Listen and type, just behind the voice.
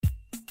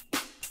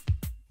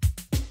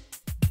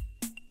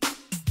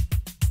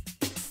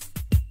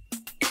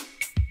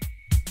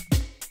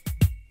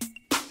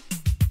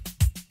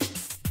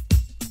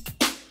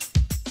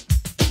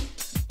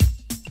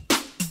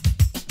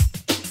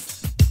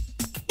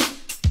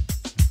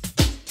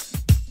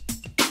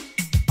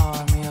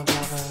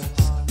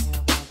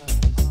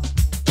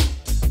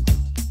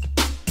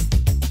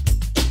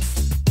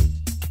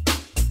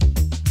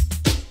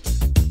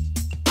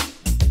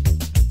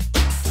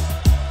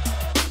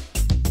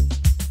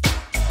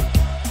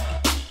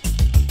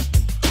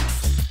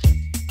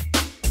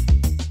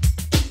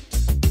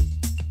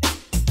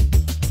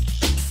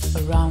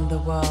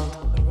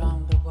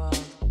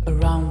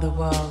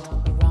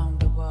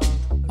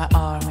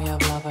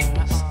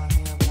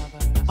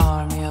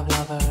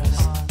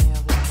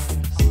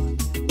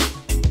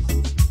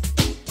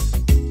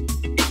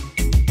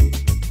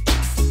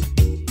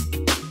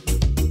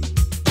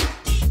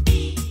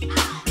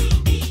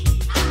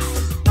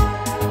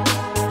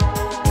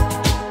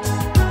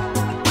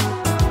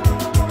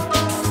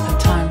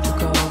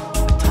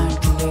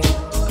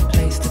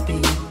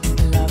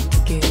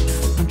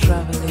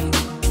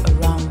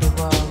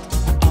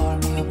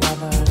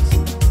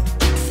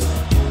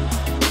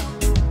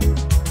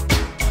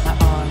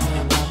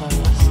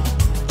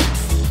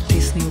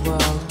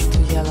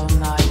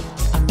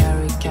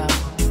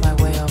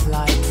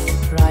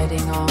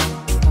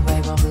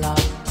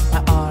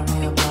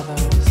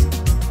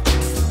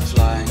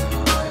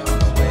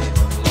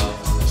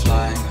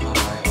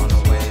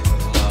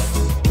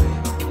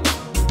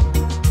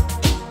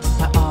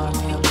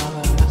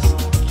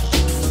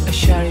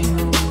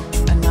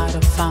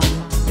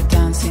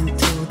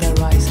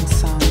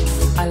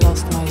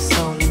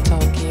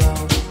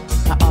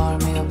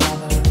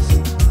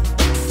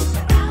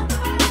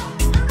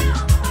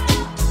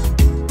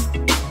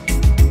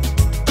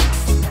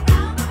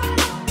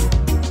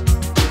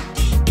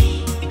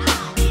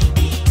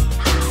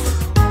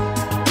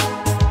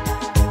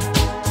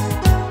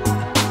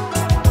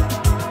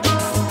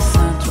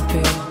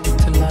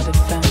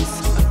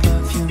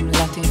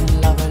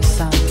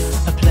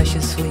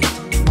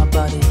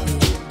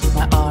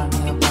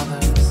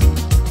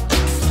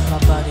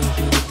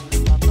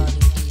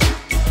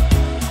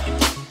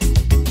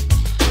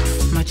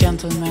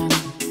gentleman,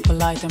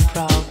 polite and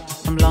proud,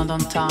 from London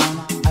town,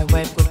 I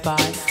wave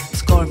goodbye.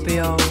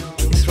 Scorpio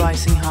is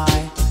rising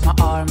high, my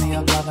army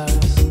of lovers.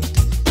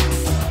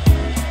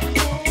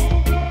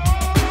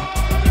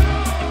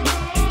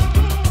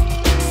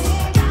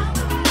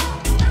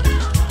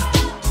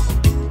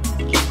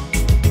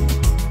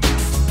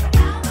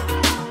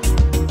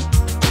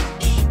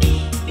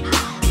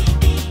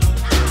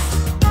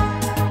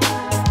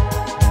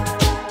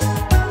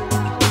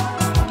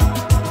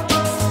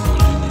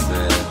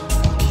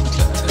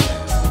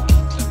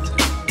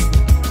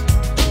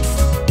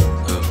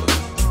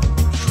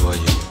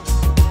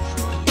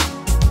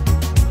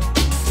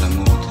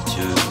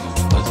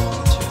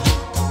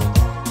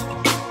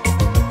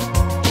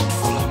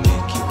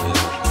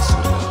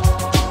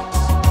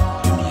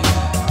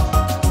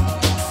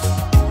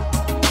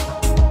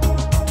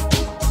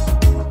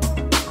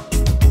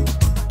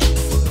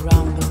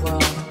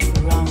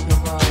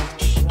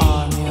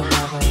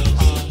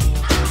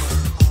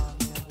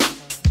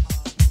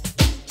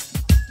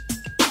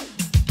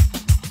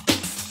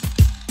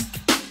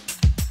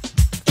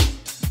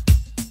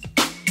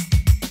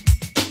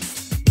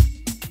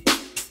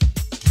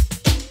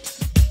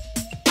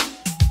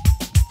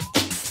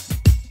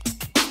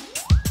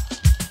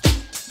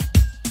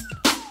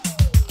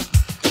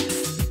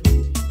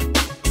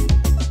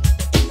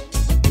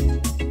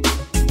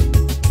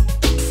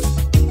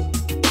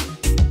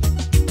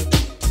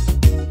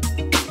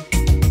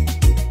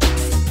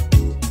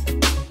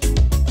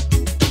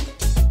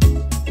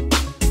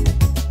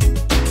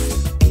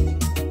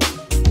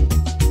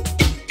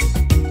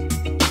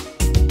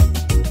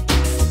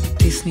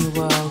 Disney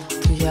World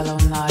to Yellow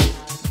Night,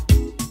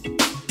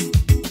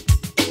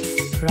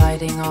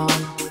 riding on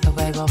a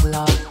wave of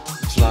love,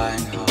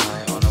 flying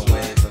high on a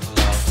wave of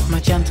love. my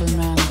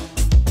gentleman,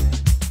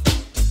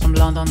 from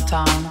London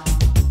town,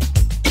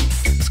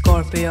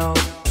 Scorpio,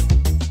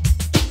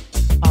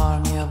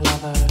 army of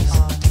lovers.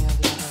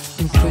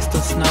 In crystal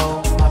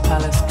snow, my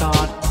palace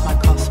guard, my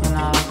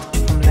cosmonaut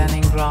from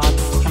Leningrad,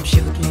 come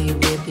shoot me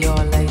with your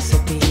laser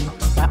beam,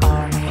 my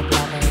army of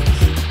lovers.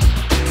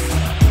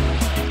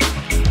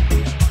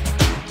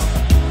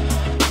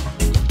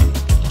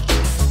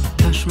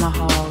 Taj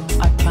Mahal,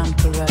 I come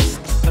to rest,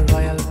 a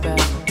royal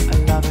bed, a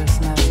lover's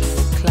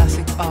nest,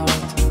 classic art,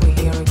 we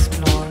here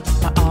explore,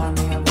 my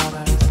army of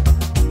lovers.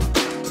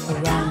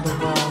 Around the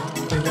world,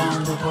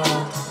 around the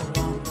world,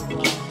 around the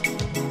world,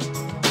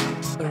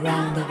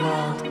 around the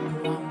world.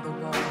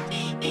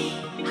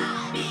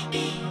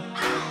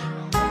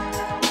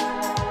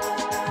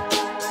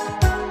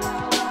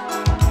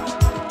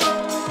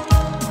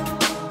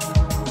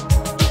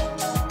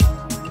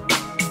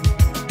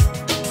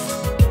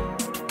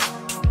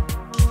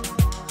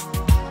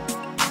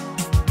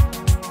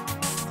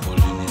 Pour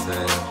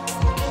l'univers,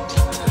 quitte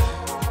la terre,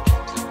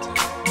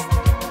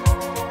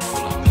 pour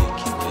l'armée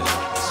qui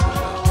verse sur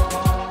la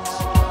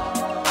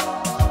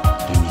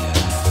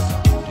lumière,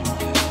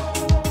 lumière.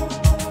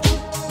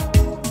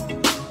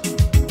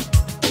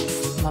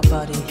 My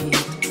body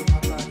heat,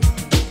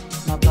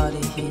 my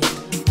body heat,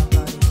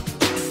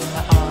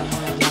 my army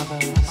of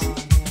lovers,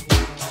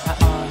 my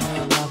army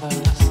of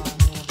lovers,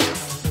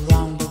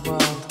 around the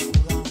world.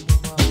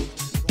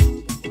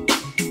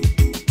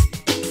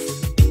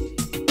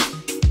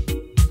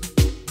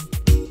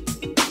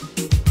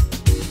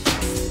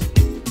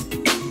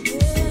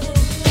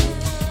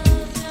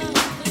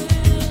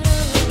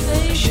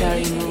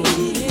 Sharing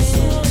rooms,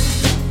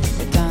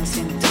 we're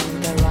dancing to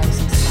the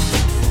rising sun.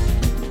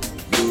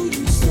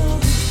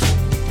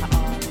 My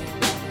army of lovers.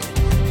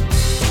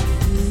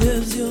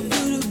 Lives your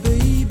voodoo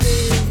baby,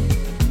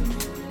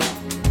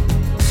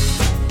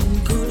 and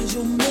calls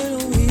your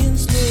mellow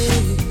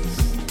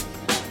instincts,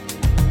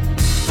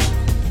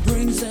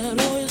 brings out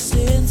all your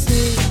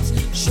senses,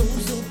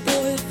 shows the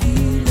boy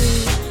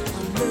feeling. I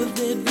love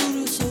that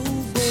voodoo so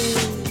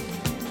bold,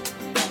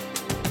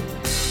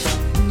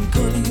 and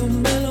calling your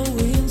mellow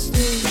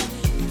instincts,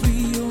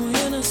 free your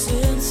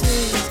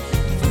innocences,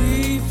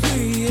 free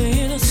your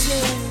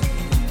innocence.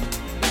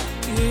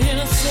 Your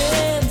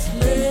innocence,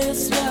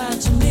 let's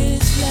watch a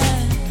minute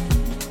slide.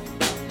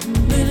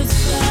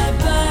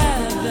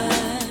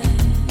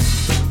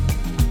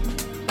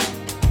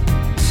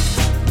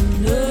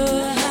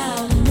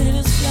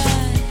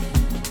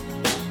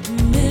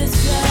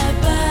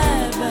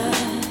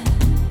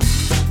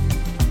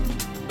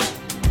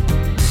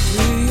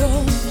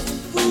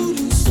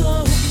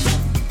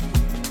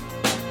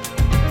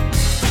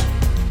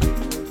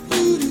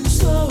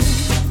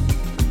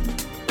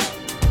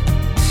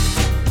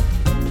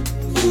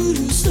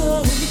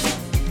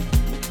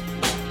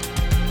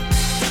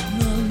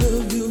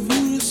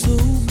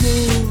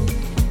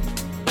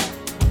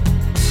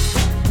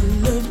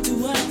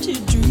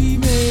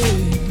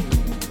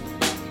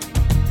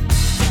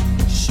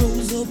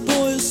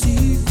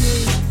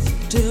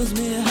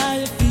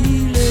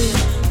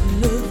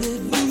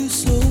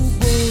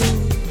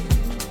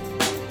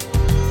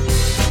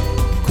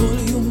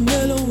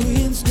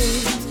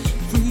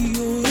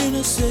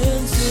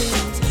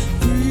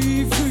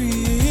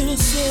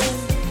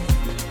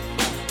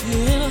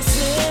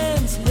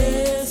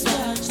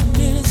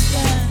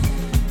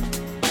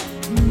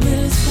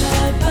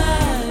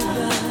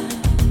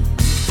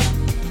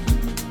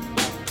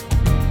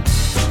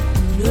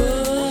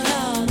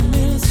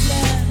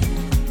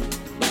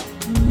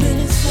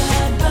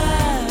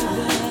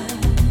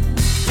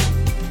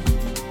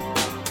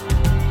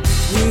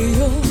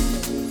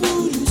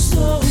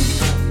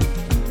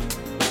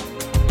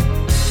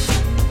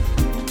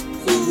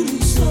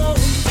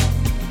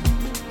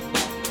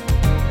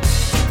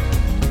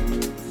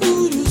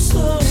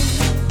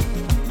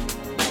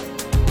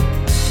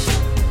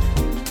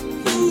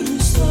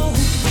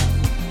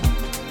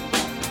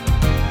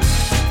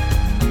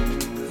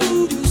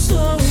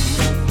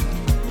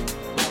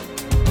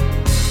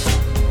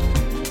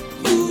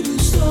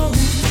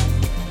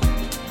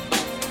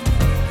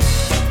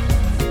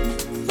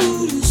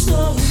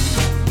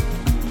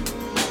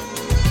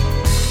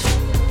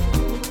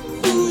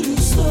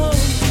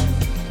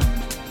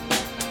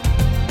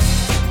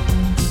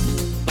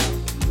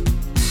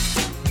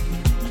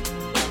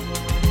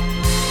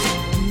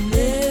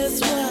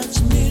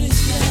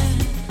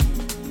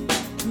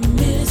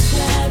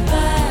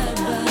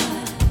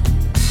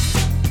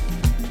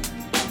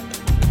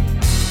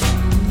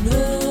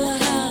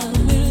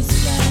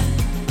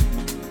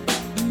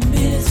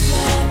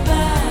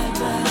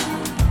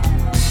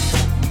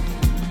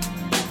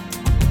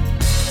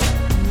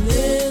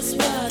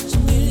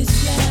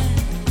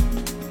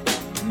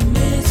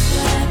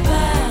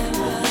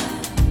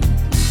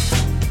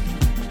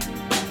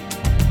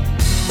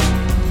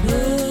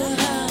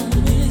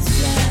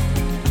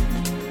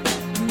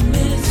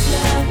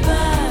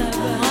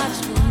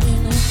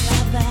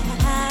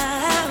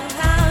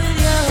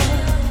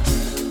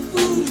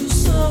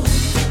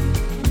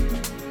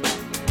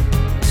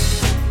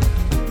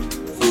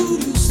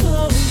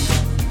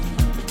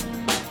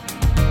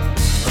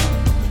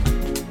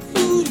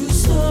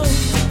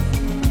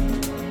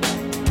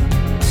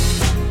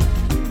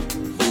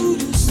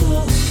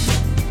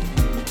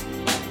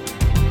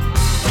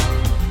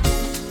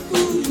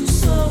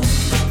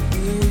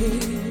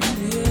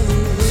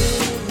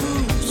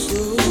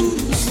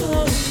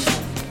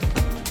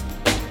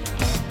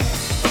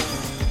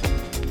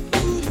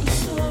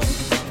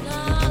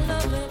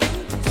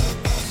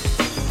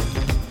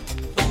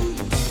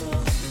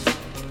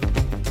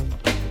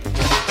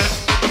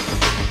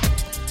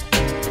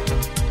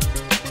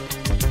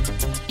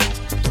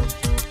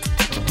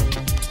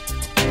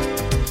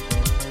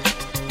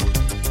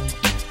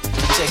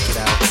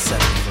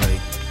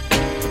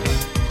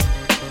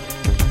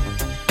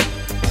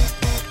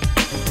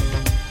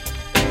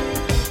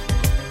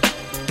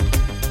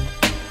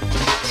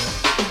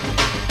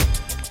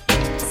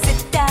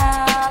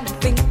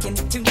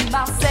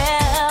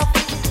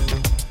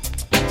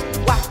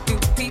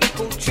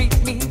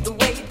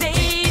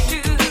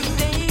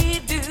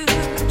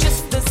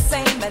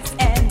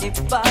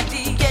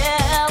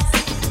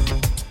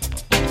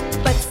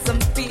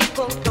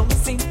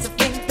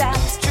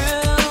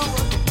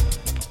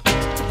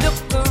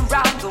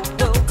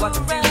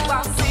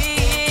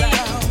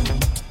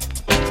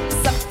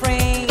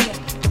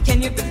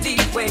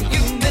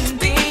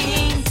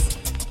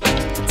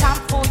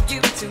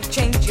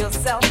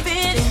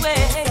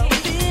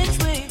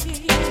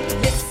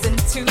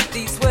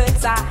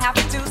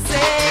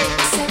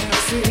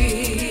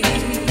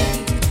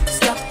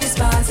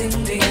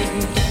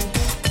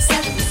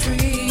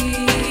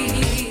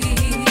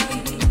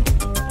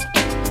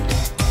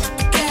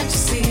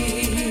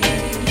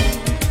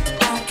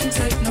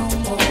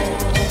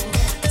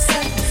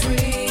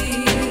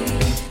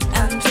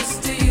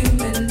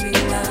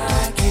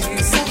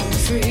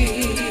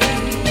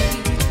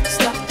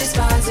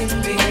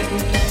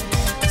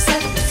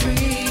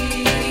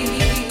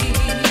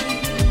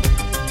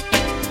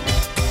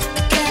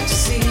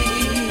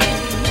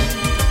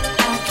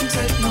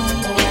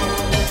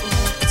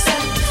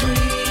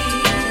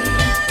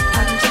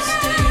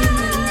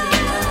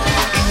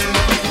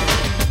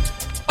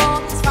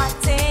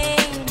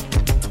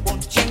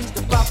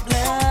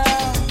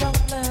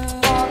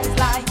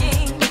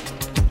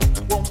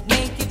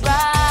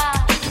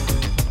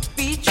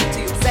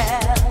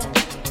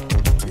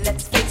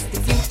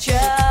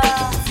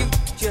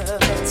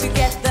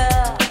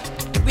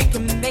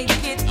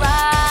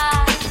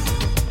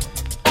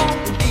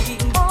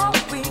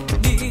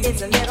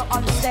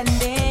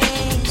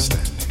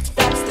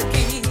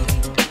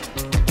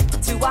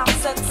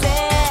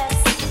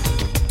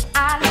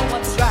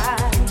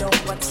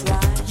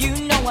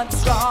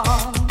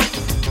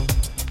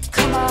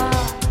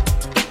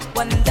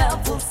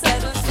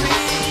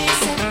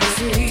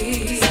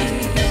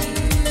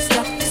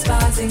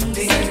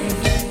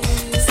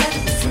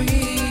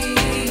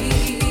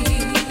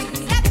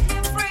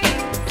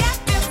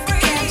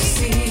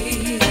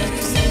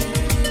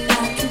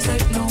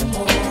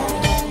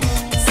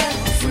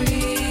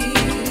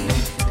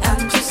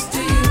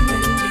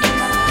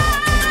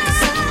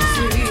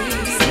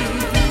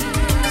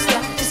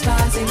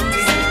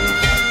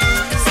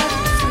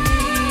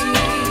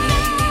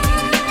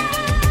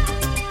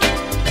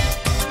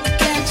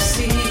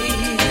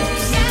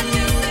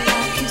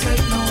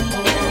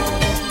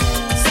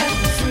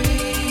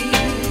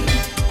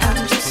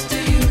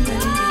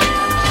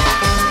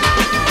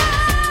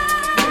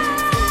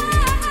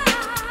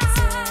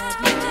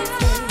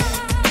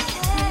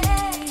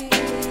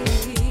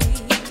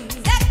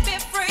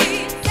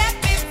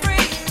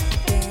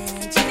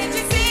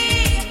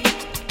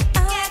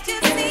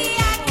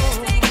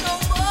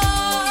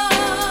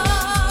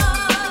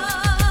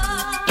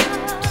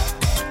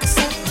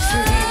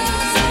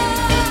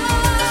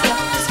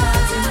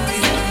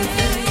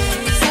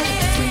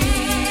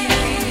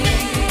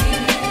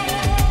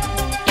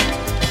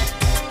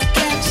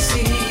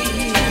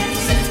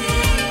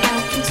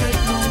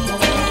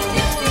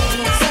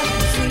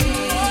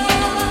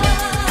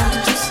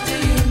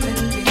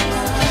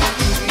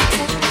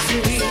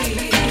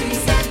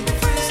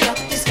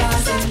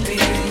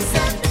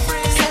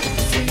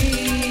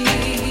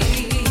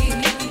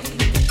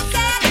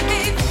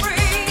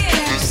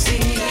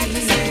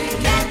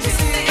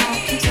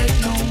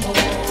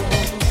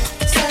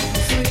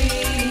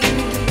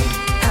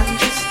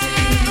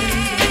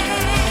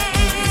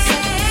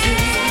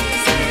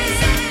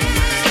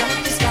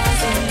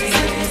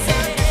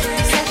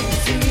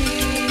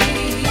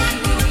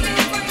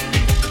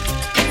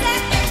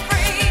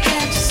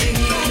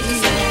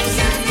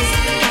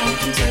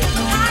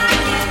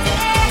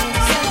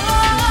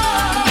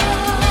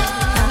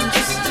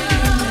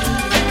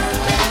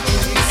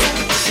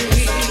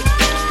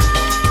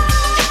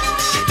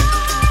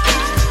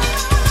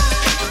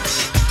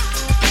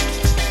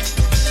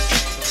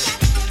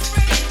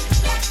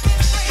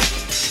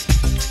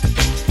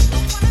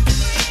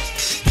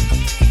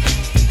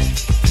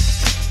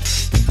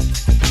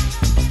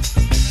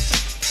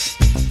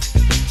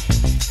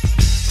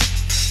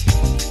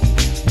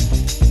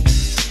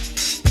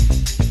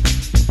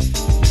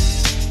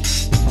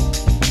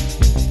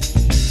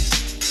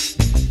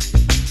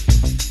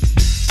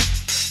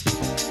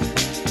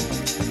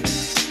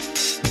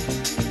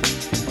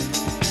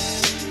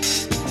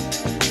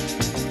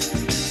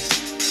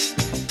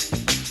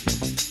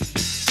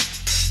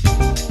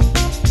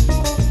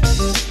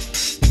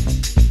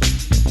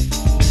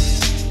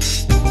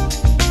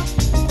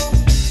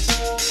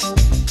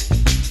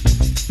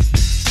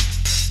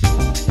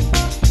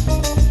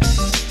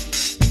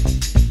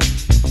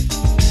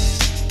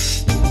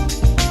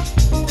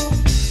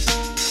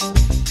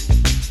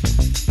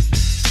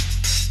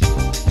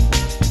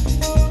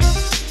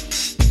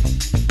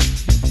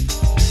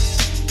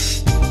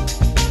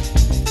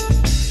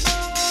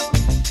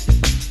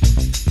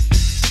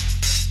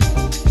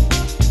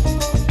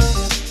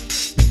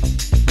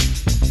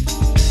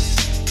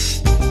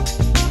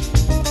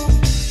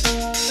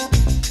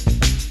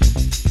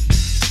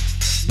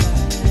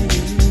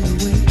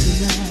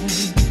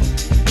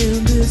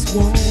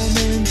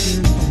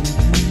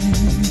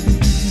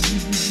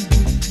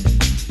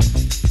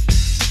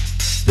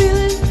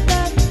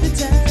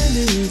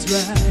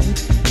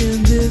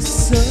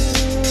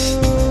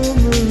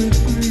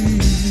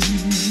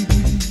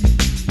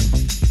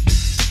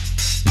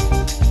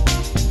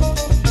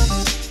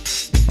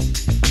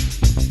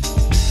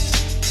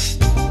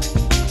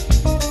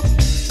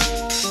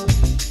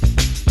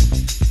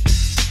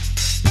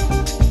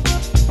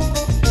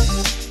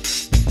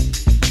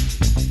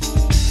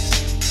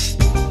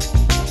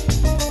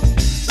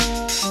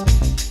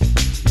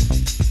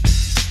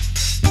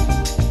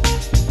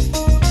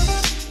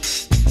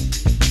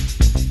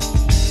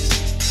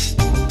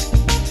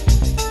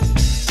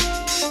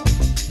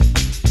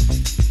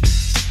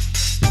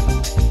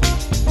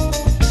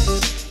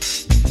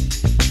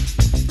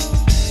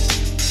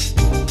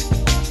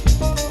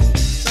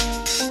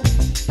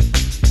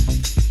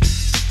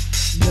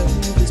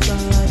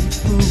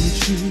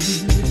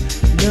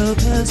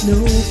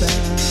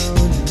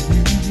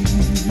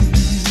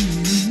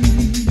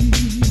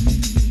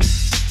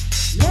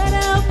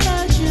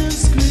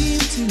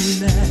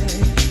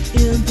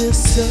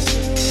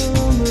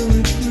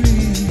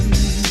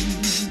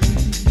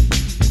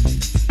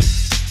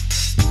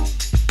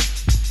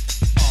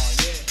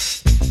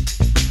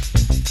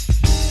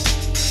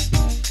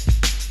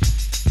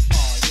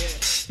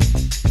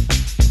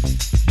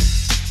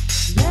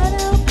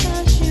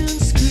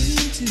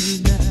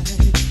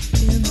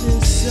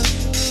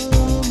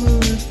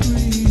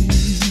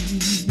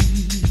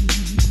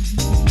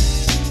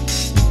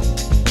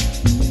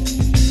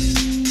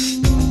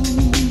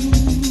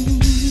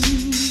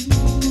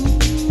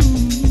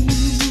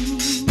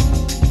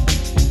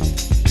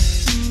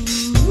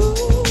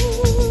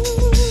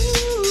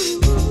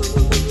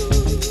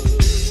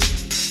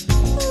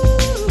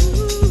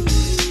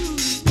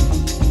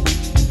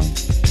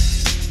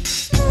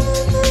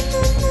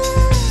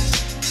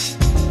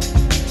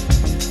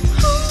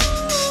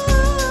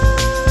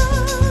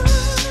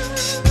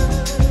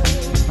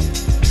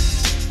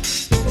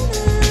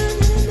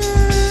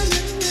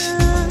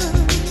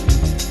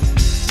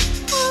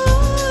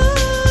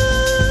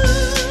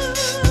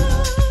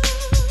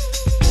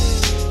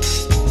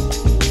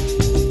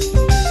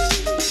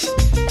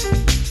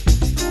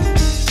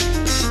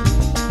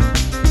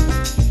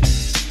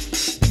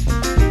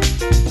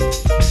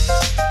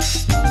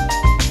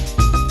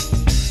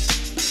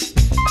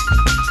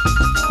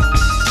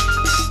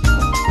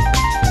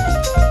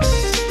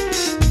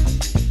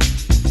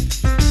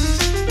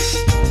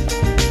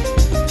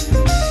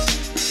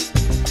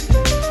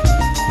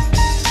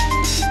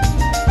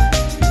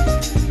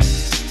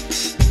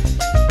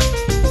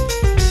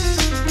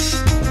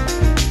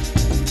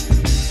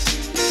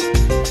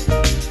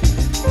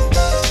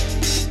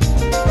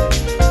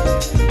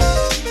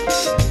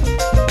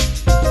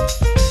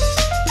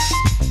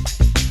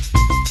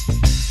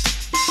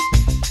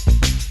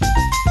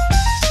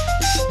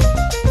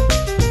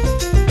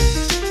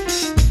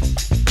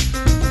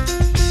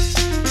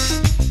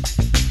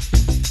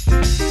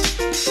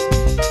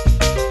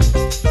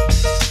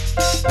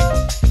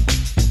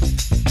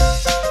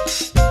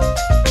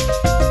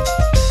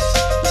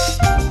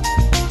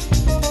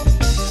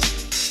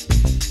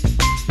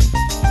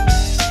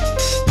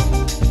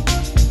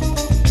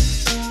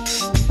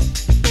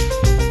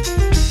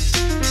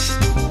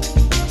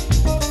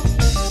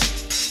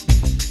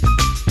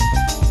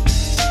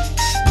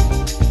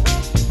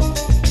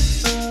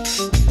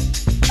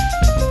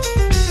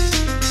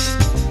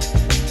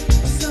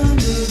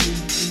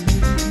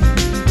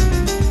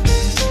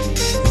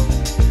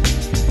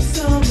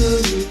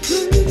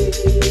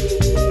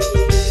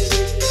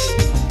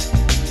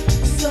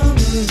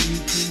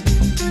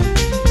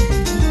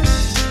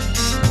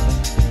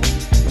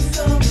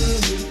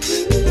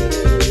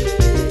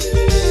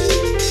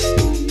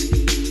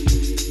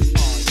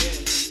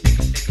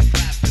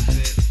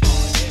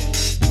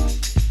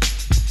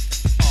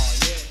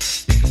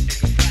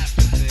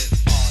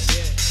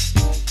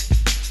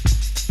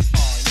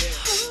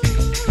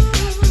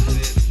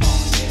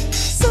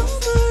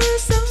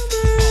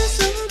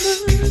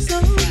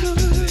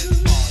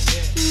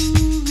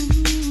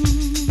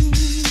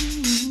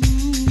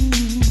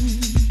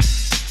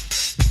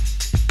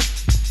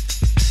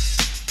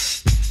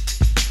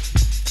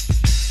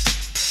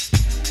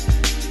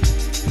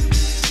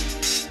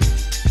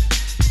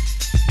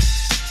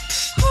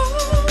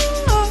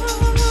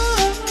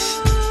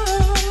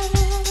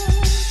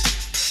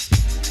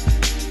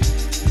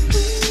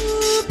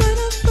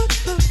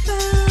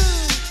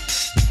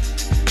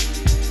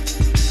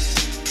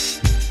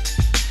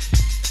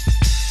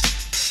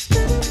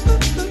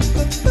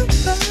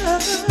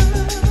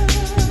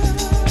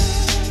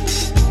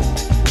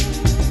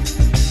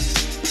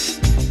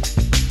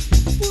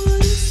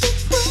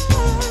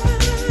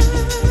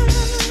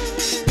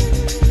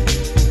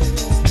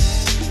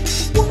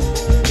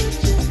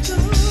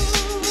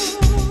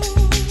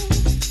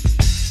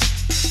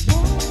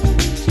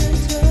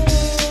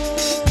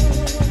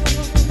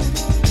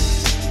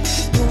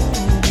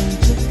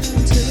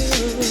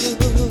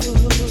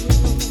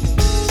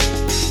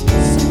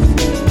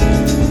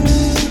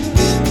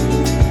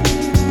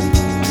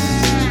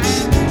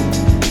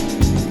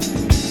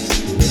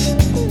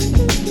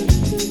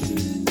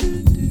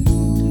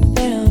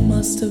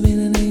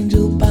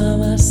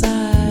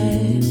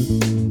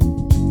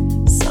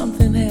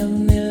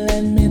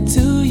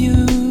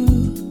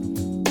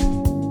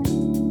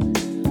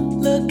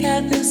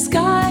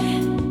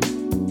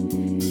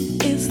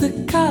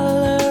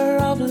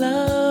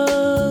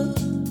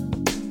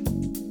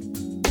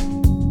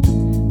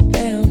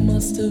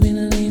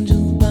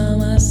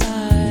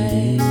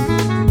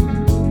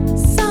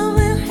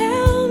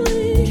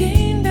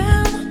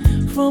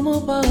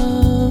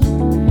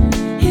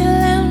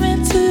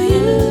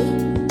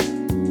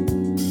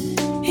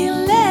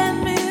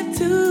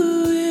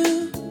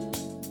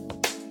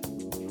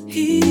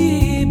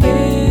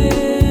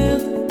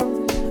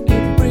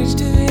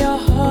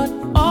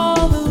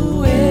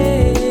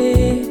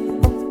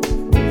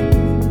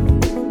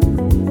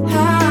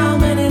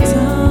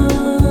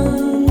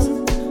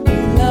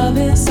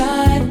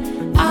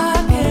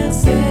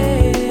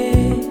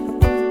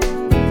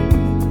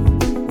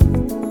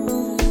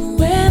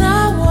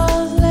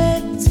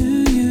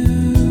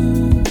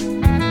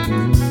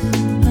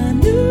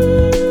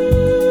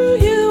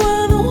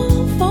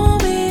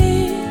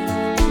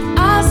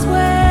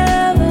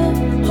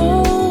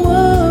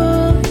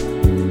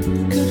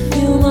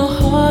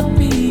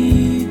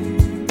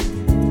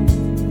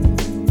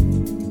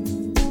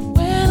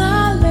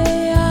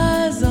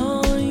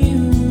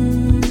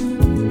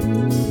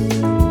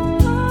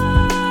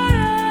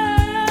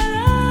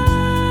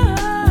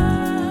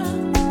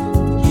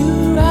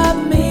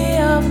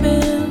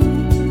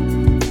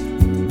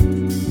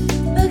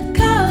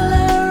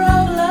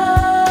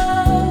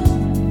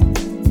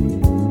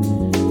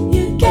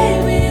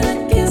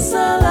 Kiss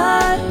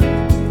alive.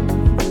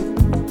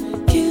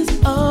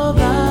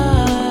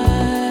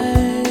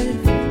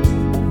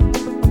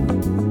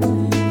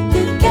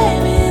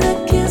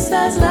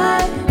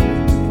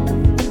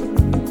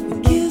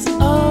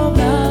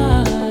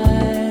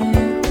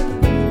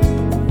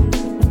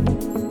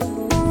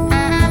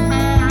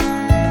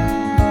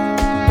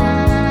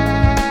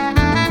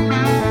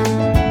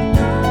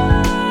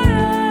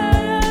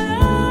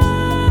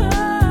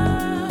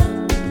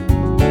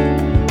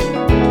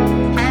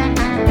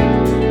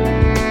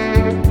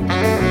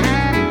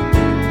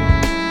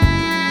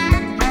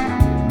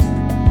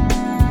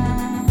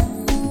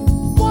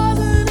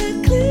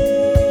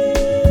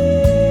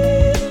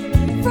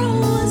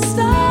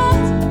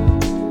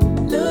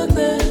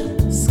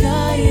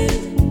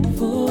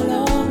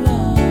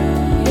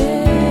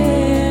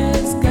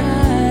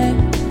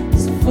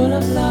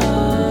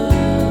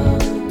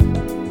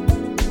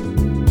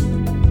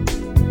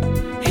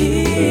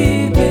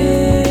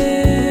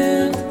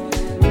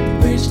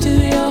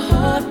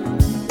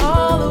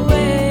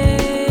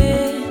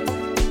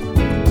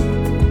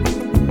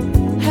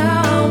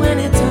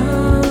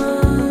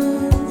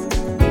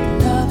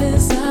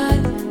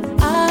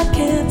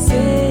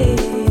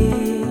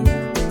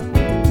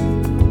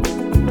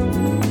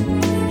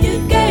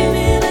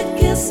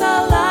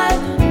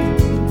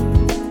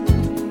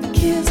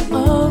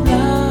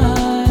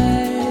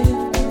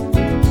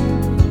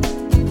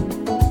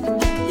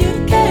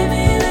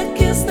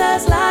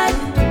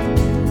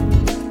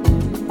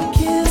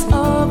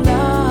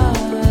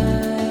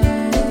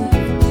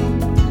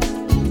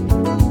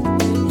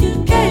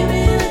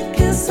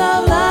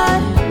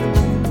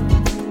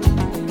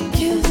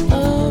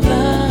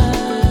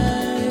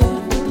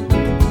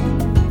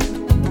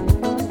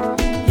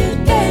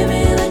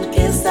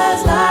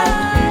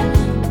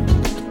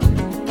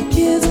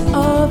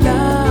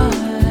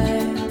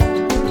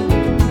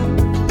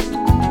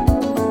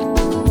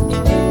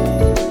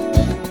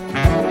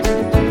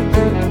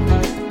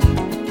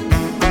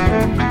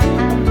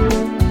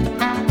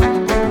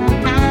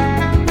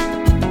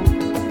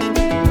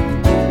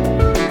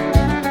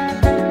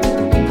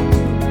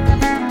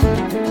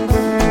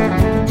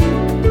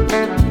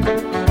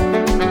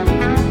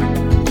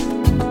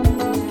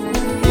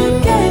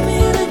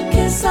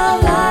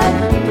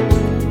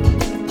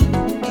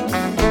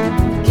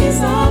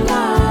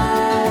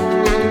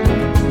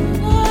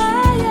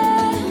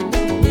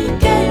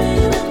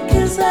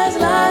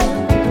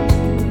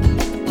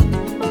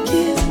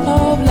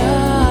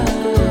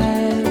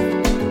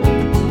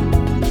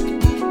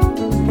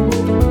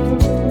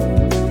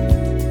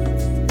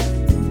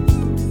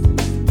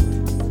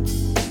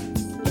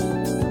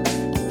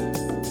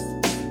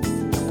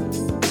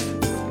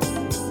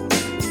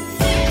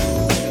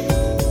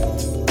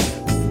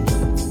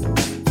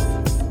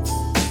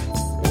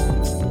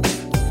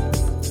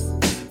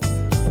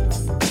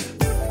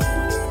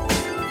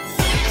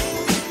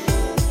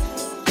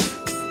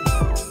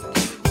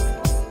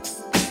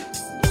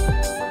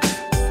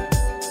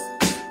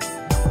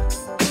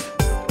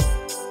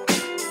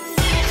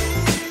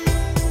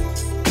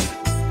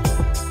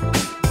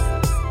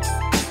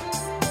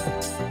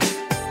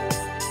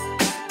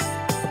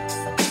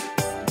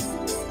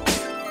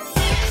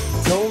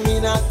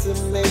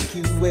 to make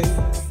you wait,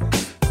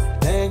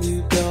 then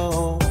you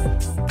don't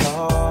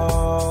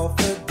call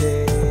for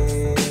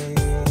days.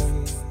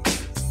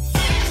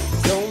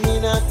 Told me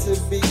not to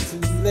be too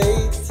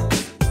late,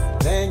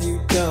 then you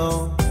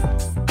don't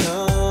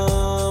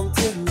come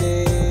to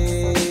me.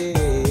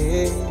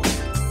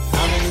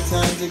 How many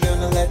times you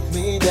gonna let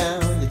me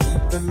down? You're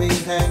keeping me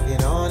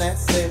hanging on that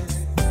slip.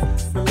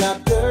 I'm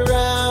wrapped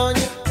around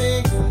your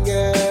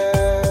finger.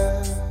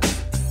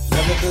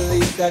 Never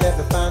believed I'd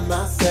ever find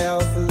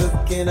myself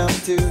looking up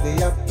to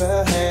the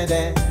upper hand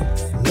and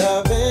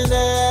loving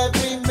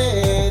every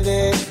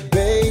minute,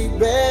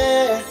 baby.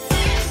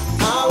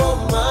 I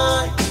won't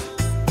mind,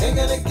 ain't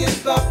gonna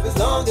give up as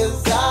long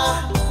as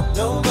I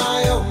know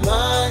my own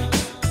mind.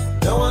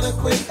 Don't wanna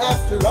quit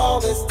after all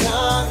this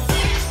time.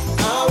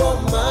 I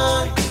won't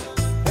mind,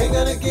 ain't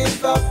gonna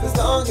give up as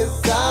long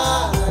as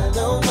I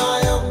know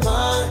my own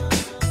mind.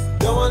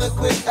 Don't wanna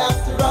quit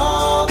after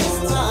all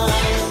this time.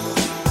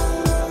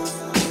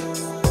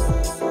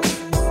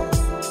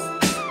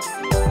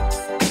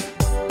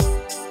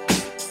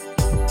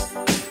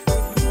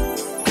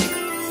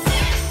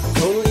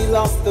 Totally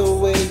lost the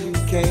way you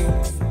came.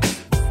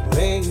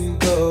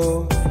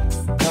 Rainbow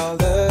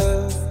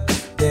color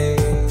day.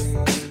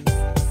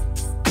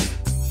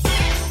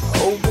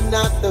 Oh, but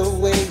not the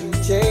way you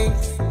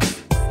changed.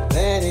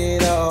 Then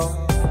it all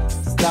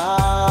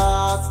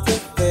starts to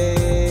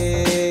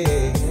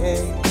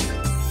fade.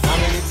 How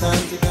many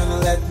times you gonna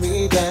let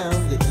me down?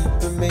 You're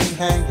keeping me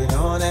hanging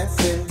on that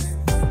silk.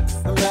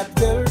 I'm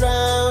wrapped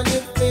around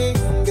your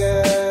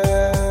finger.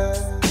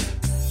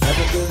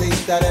 Never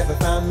believed I'd ever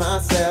find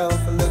myself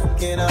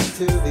looking up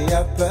to the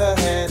upper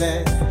hand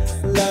and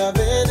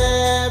loving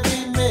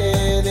every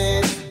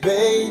minute,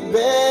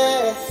 baby.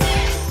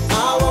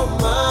 I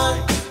won't mind,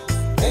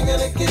 ain't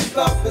gonna give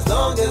up as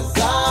long as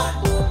I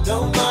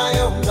know my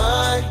own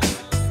mind.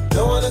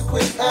 Don't wanna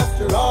quit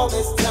after all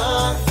this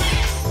time.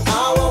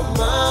 I won't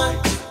mind,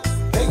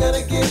 ain't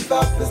gonna give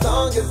up as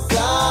long as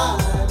I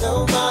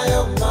know my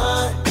own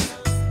mind.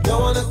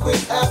 Don't wanna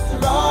quit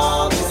after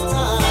all this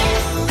time.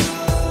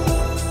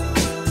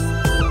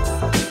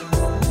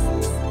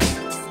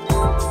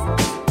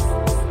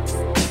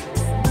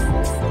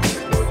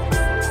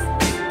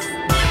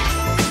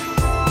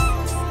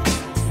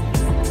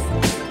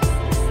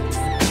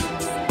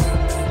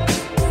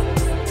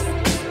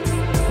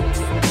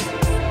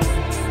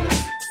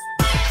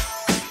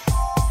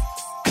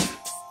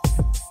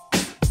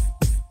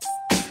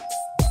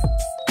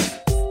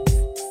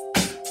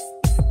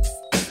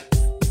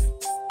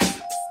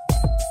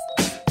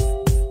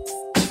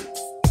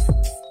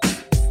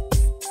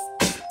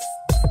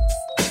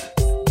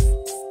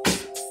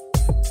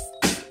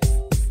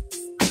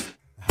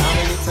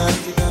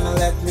 Times you gonna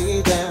let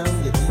me down?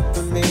 You're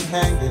keeping me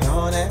hanging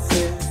on that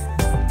silk.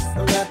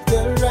 I'm wrapped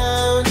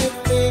around your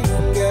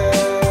finger.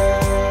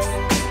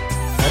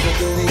 Never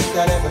believed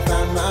I'd ever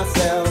find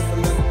myself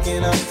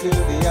looking up to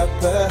the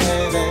upper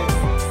hand and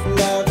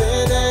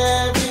loving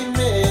every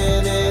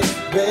minute,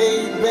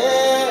 baby.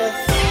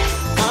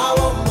 I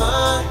won't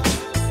mind,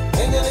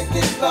 ain't gonna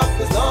give up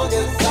as long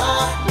as I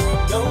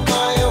know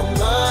my own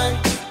mind.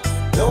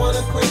 Don't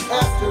wanna quit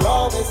after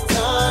all this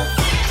time.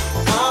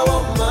 I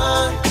won't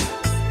mind,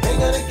 ain't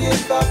gonna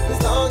give up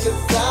as long as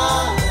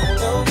I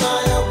know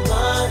my own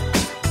mind.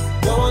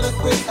 Don't wanna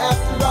quit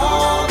after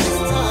all this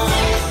time.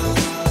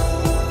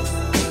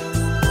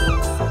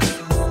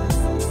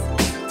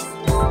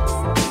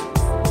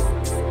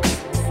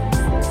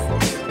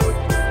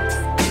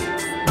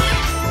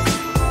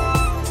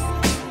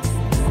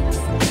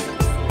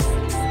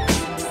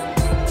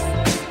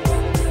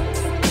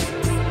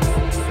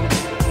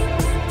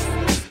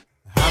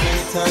 How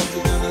many times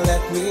you gonna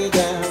let me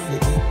down? You're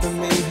keeping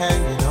me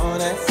hanging on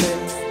that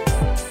silk.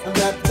 I'm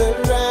wrapped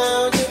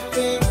around your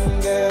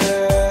finger.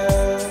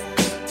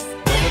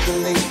 Never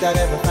believed I'd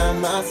ever find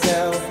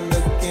myself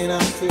looking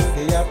up to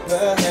the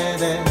upper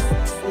hand and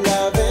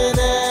loving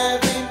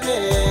every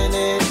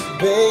minute,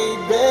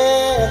 baby.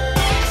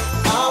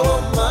 I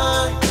won't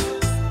mind,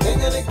 ain't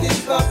gonna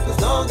give up as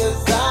long as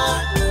I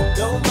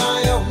know my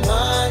own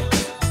mind.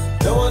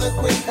 Don't wanna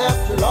quit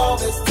after all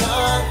this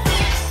time.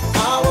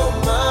 I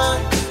won't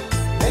mind,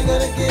 ain't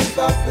gonna give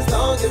up as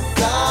long as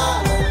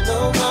I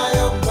know my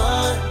own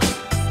mind.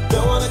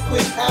 Don't wanna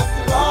quit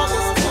after all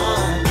this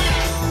time.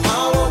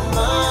 I won't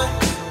mind,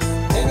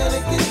 ain't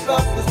gonna give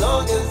up as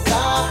long as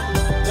I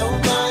know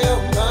my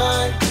own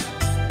mind.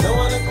 Don't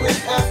wanna quit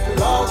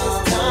after all this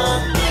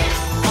time.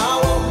 I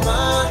won't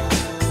mind,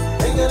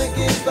 ain't gonna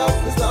give up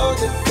as long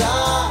as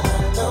I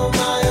know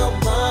my own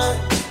mind.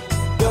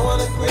 Don't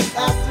wanna quit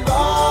after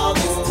all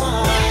this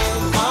time.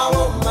 I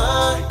won't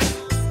mind,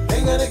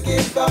 ain't gonna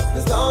give up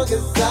as long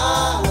as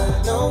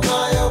I know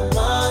my own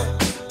mind.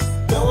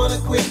 Don't wanna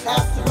quit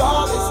after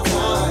all this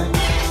time.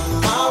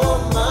 I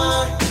won't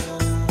mind,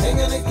 ain't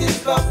gonna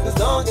give up as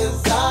long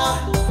as I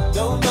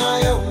know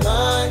my own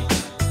mind.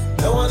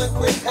 Don't wanna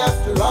quit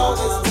after all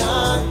this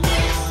time.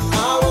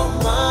 I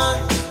won't mind,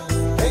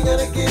 ain't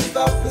gonna give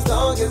up as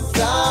long as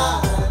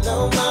I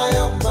know my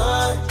own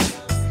mind.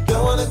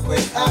 Don't wanna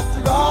quit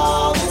after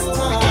all this time.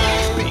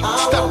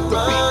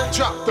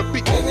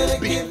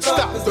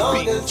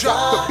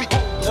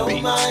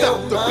 stop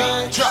the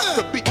beat, drop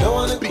the beat,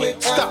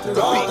 beat, stop the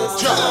beat,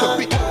 drop the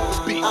beat,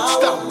 beat,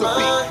 stop the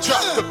beat,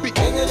 drop the beat,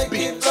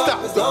 beat,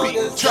 stop the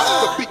beat, drop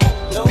the beat,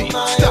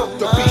 beat, stop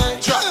the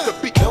beat, drop the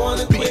beat,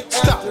 beat,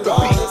 stop the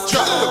beat,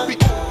 drop the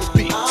beat,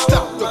 beat,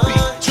 stop the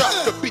beat, drop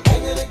the beat,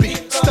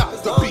 beat, stop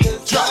the beat,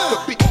 drop the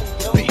beat,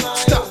 beat,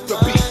 stop the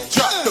beat,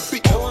 drop the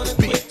beat,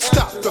 beat,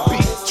 stop the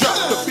beat, drop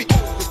the beat,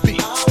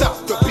 beat, stop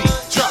the beat,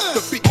 drop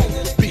the beat,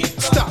 beat,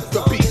 stop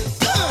the beat.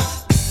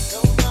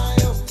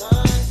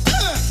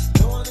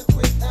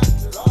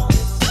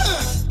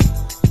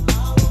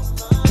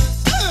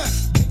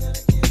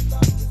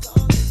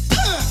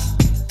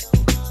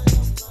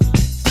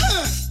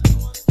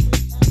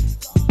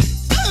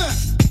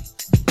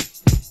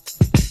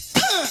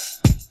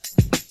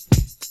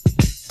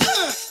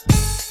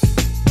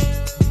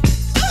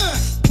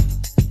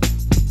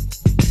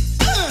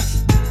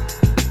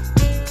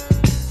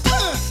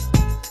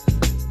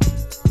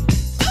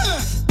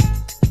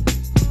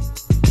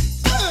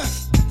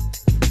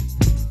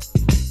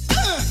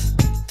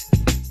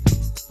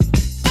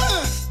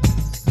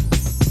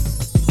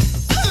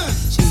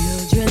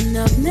 Children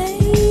of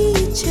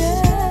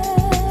nature,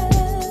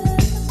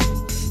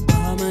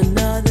 from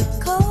another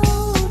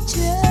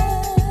culture,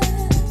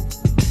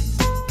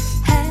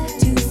 had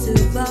to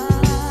survive,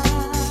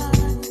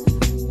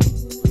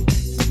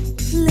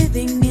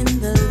 living in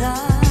the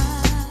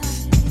light,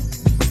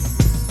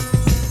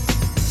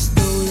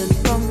 stolen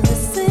from the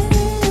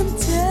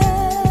center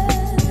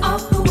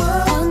of the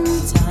world,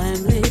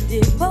 untimely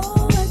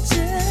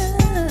departure,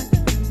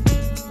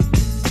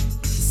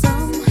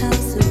 somehow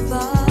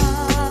survive.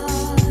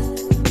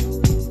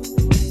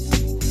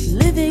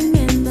 Living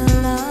in the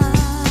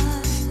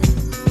light,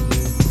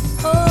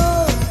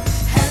 oh,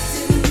 had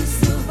to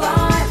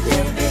survive.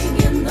 Living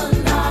in the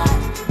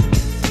light,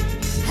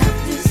 have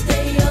to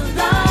stay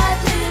alive.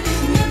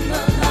 Living in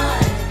the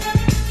light,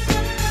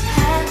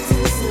 had to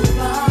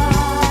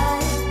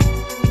survive.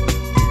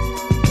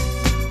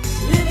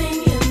 Living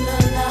in the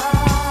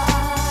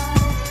light,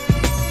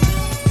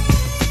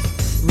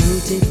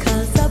 rooted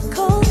 'cause of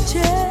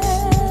culture.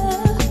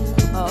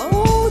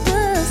 Oh,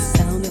 the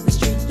sound of the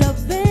street of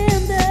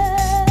vendor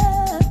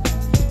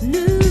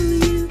knew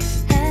you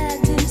had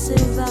to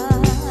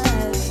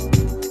survive.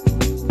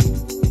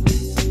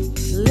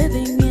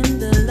 Living in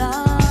the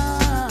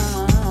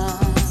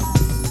light,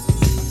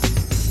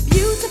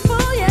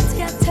 beautiful yet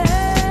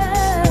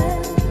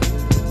scattered.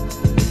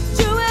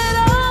 Through it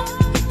all,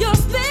 your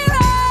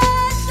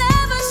spirit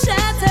never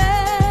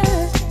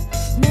shattered.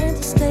 Meant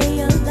to stay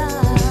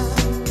alive.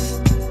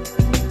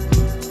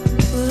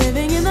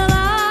 Living in the light.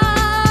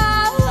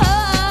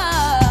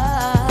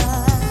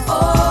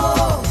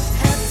 Oh,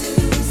 had to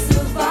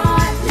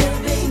survive.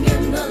 Living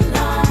in the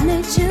light.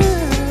 Nature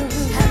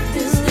had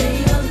to stay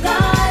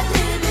alive.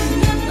 Living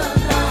in the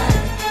light.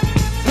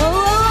 Oh,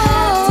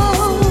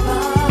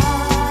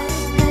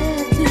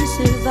 had to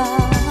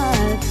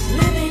survive.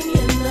 Living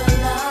in the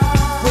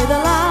light. With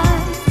a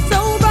light so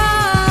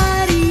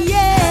bright,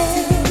 yeah.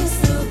 Had to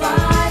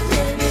survive.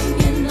 Living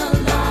in the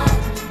light.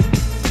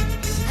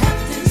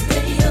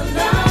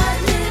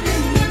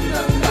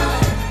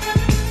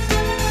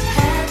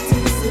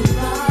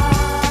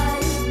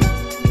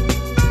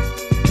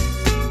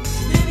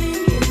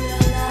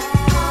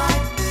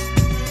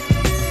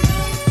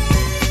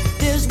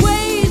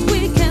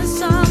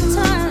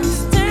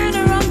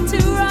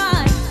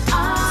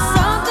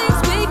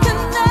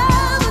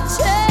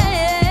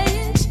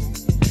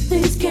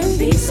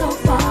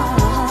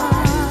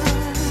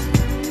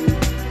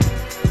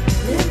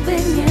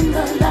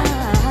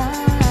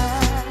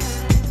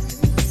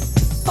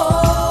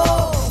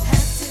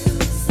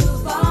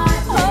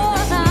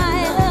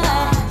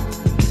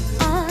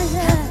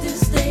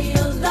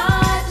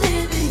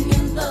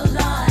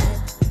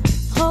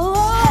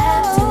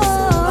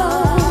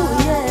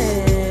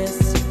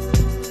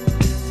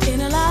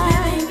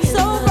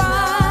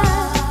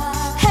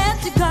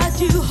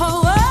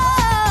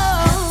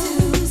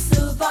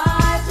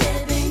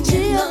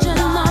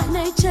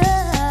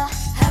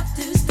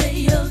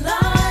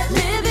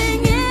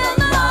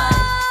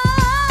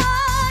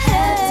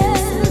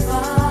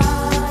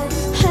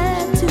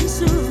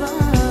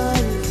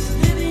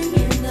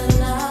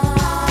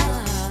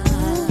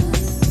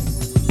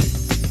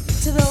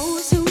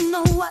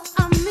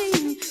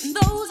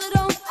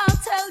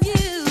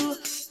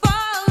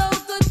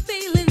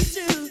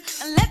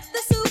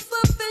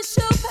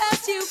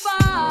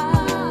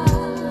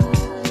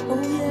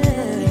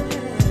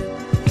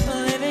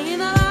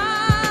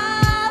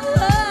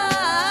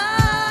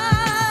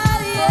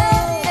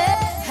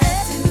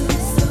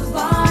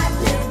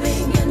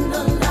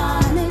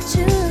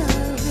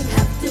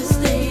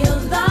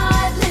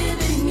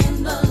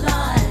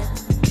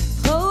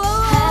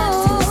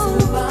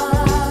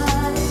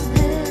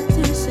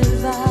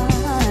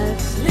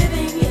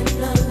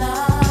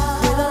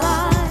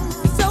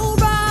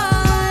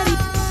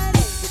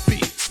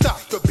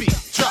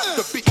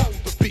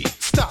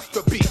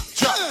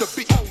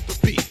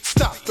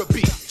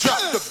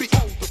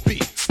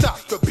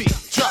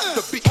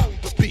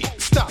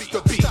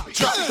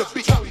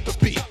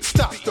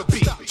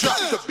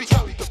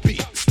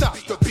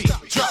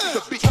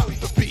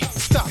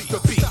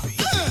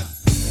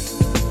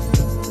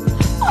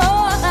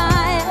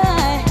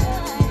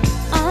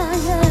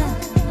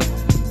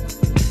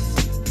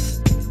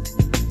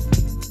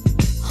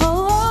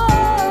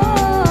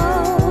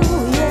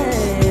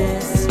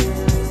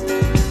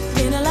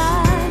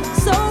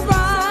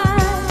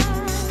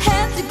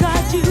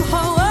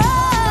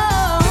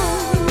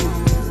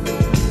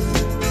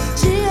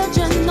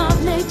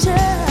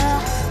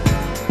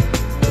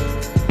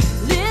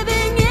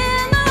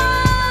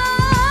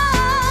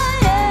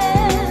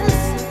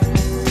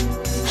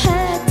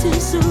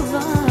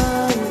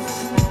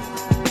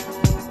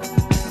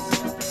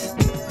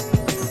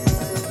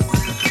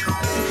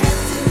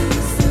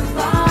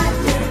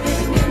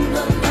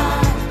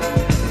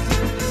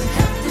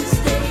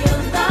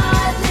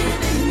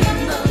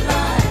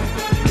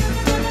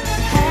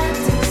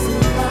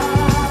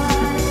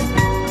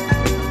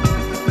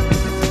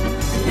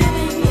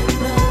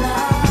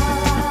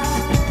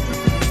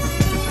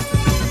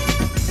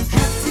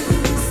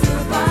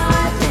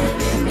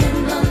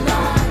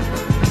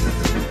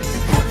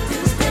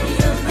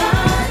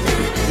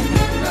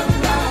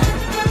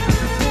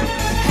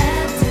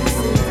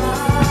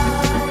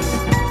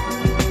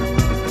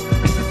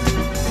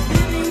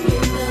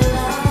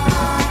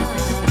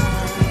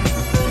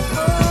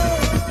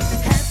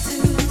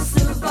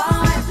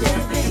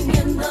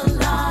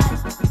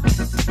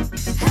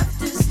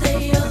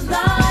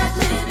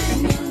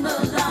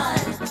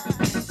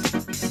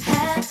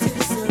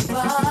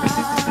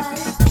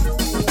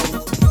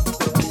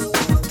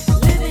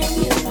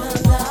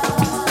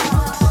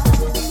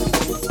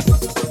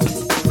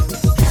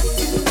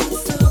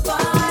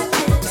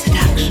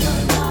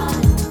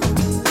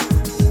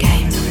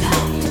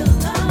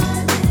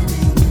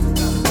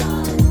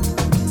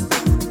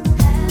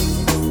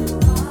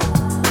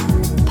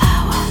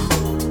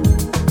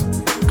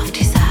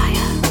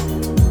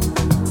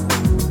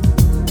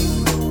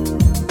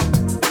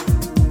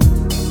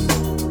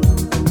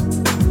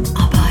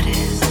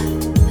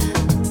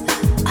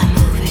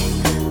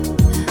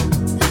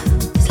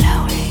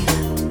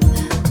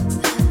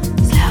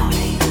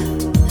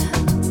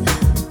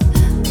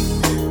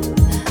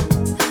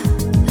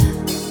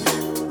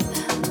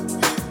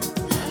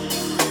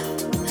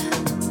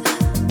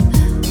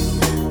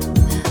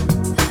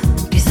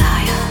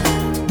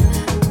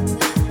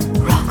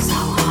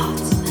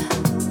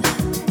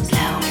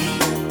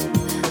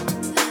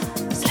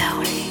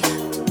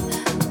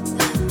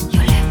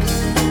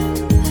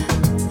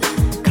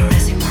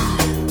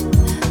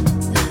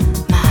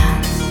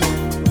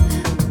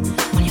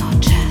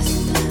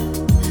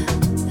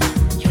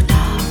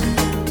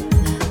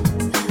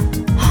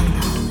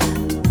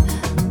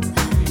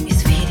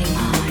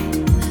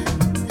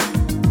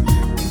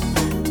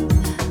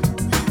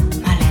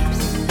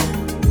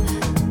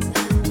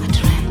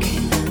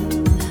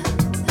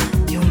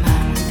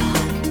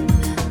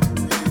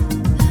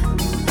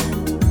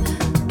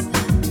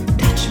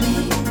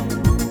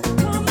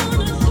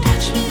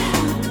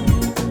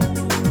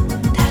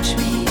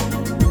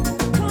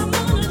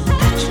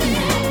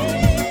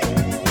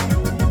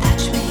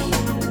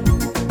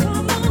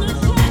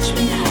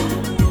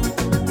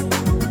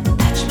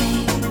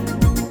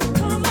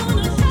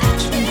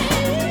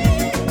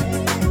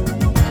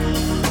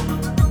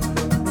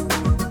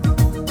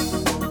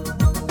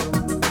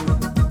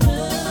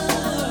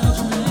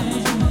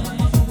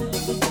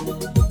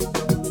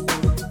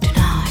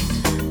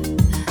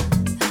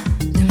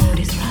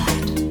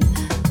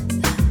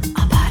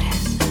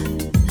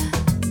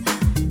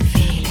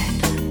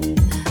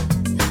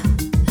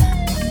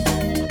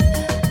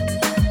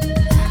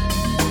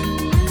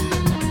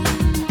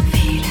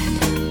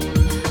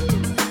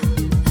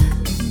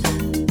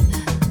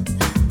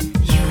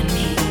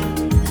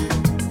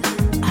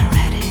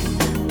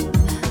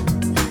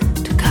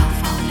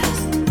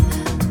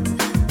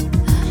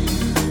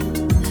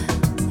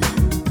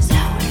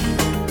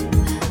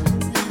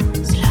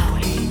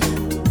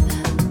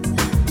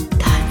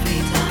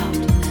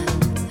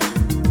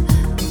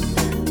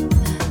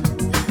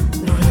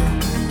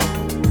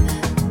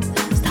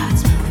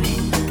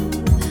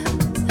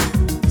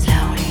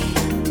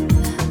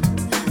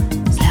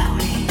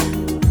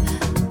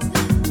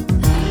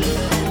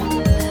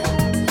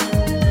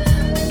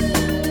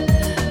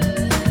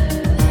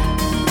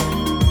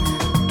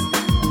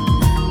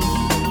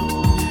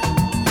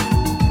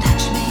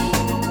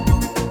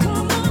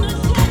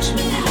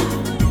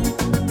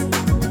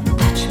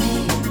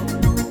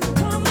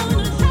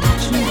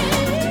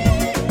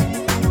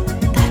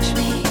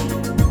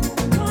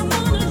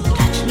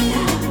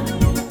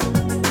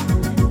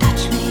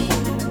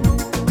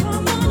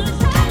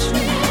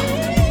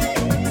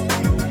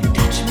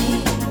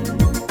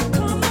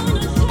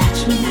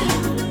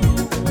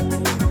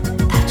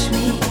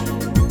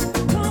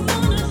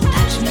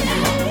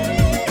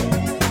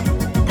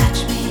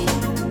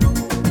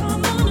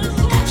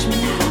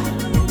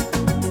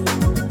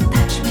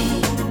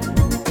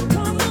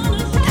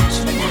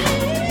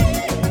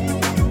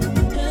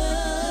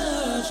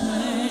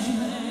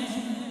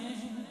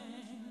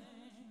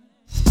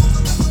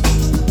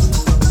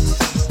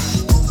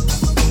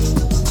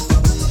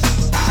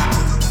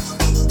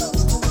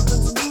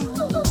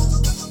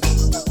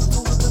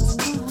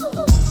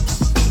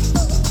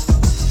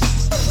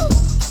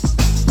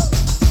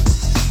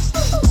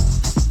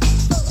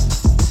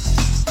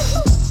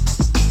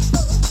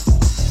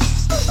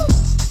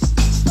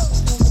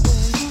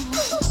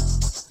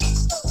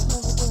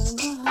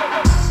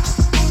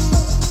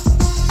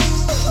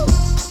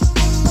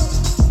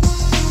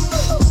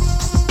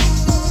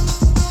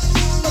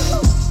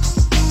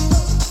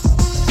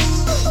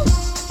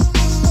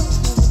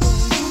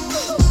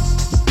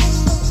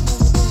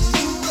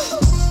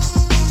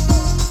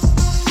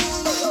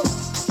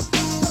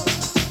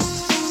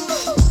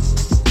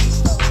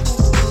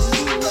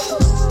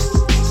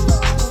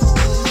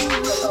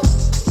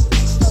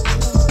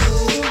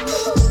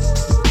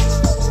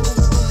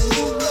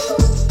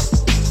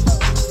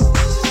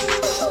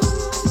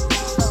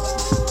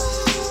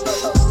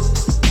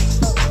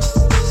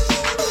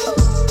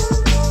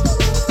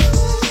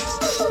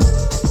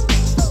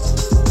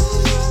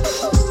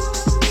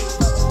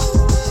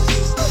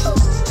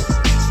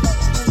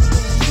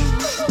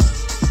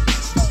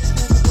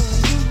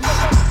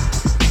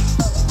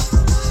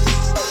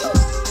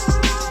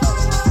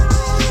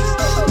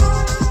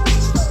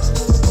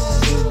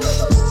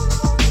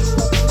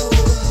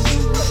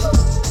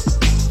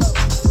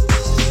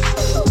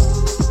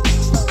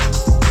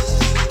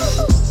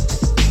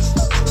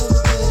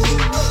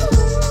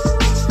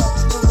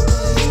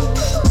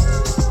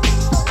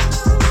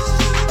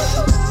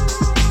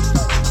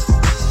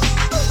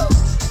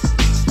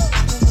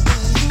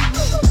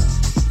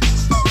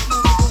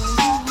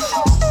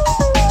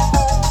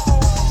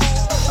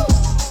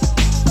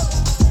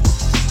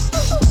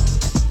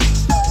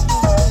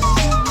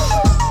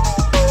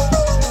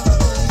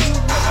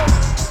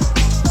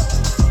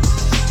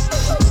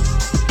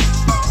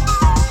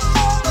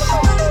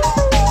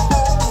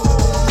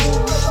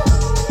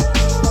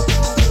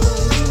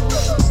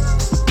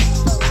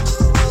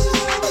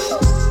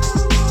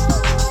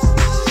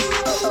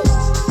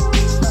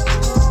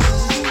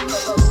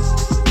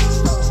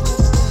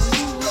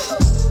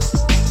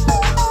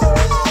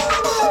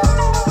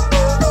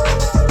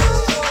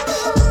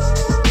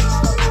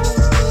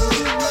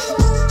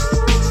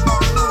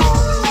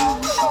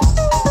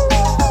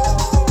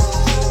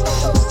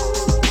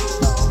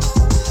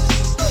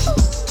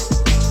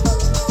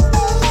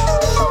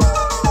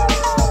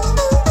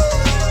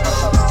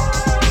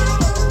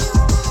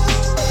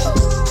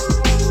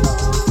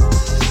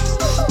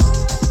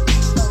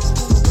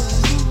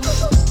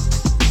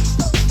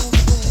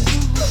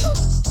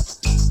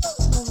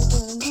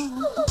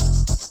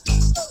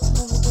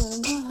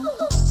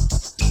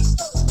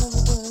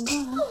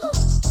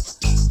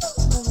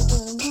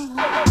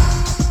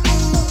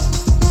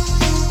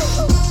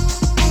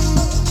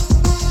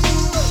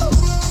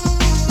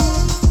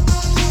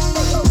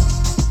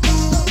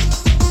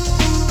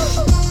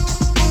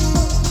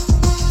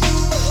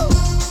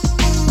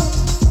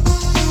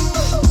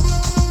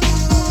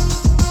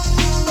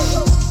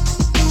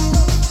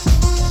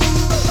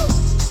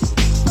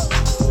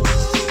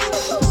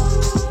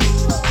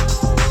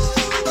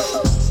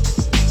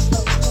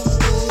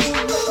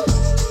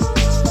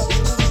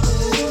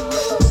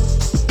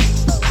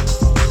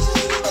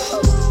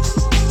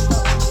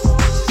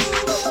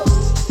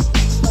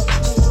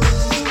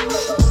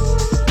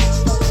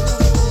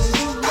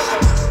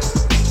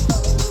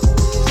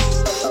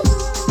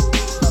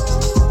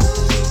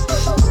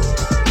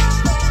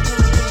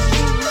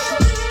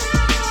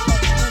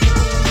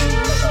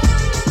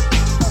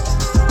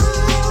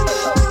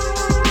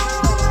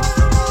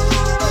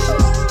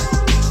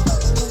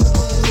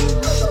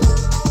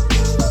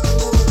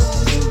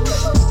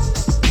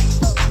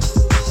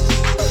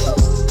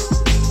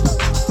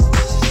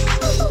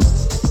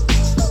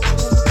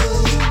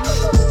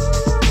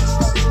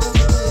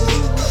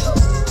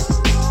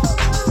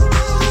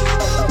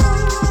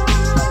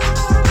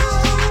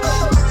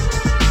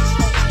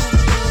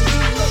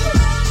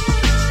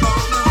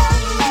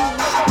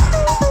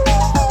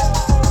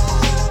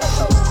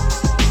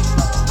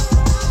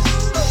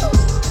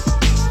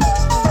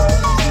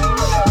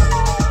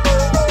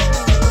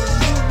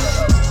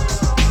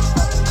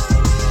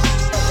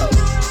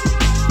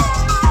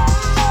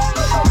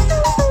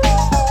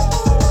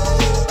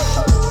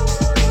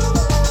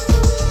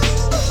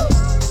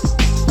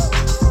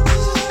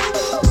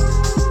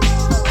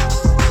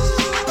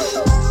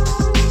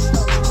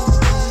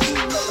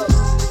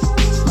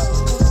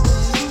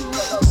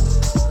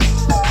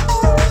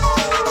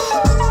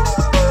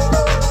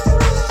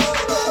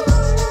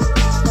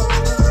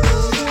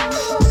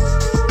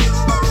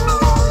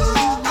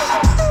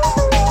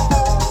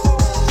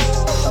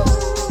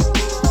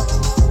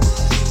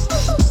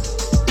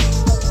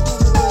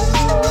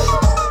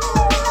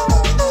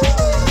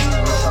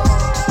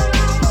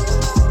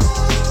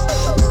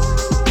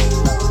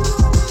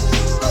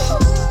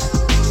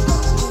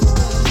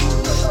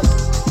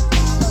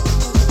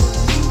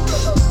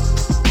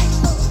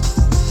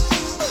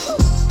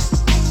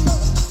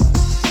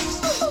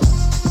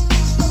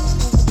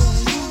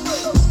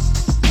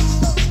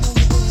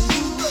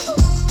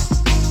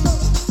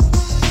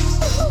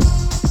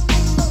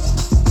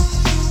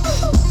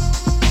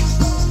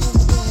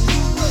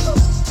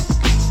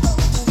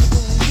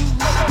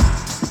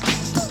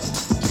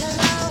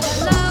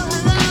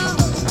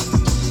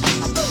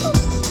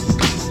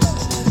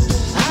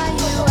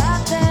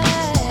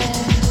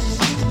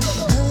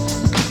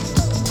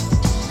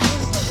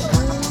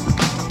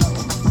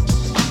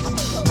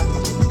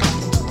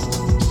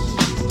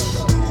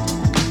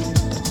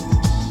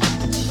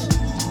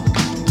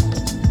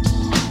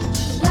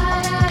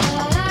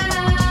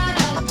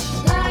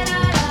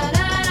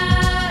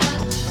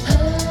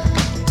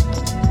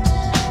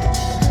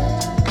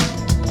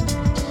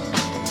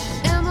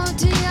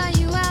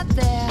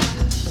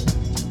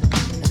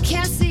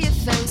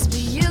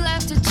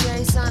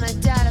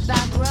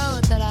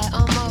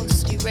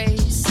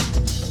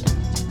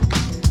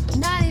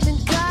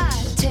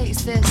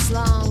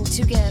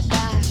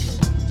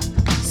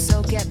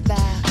 get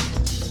back.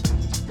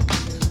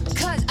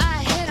 'Cause I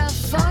hit a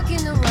fork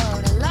in the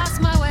road. I lost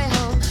my way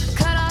home,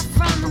 cut off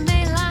from the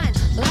main line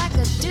like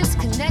a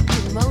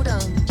disconnected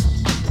modem.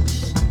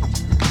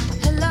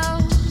 Hello,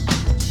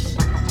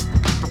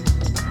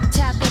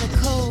 tap at a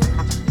code,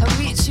 I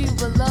reach you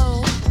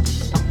below.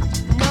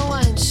 No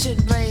one should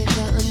brave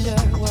the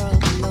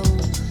underworld alone.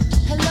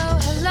 Hello,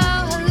 hello,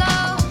 hello.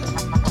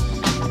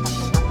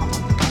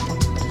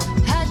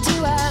 How do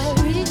I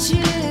reach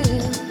you?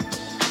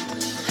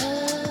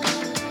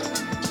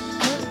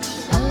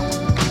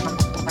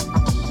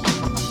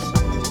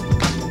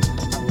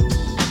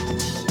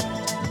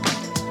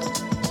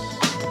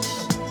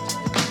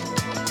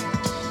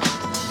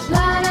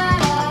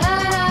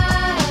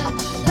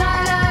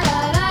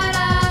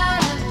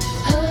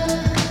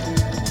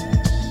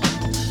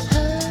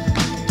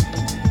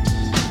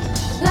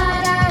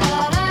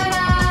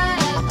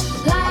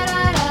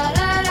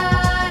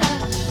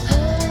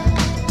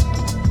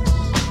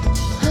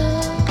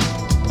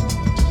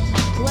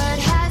 Word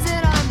has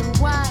it on the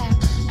wire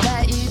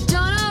that you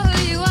don't know who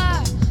you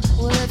are.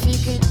 Well, if you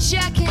could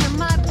check into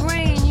my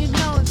brain, you'd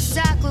know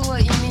exactly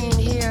what you mean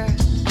here.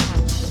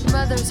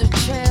 Mothers are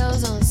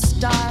trails on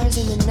stars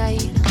in the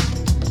night.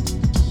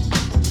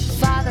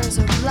 Fathers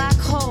are black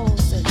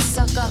holes that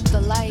suck up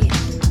the light.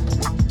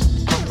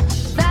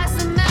 That's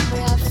the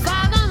memory I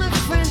found on the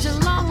fringe,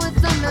 along with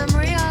the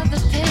memory of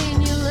the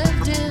pain you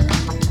lived in.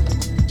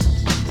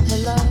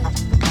 Hello,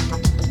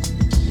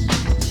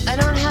 I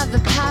don't have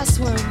the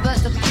password, but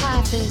the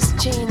path is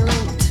chain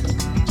linked.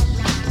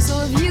 So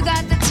if you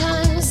got the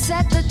time,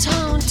 set the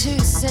tone to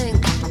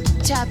sync.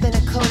 Tap in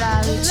a code,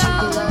 I'll reach you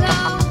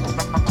below.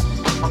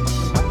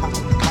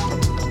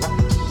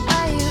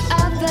 Are you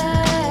out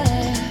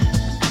there?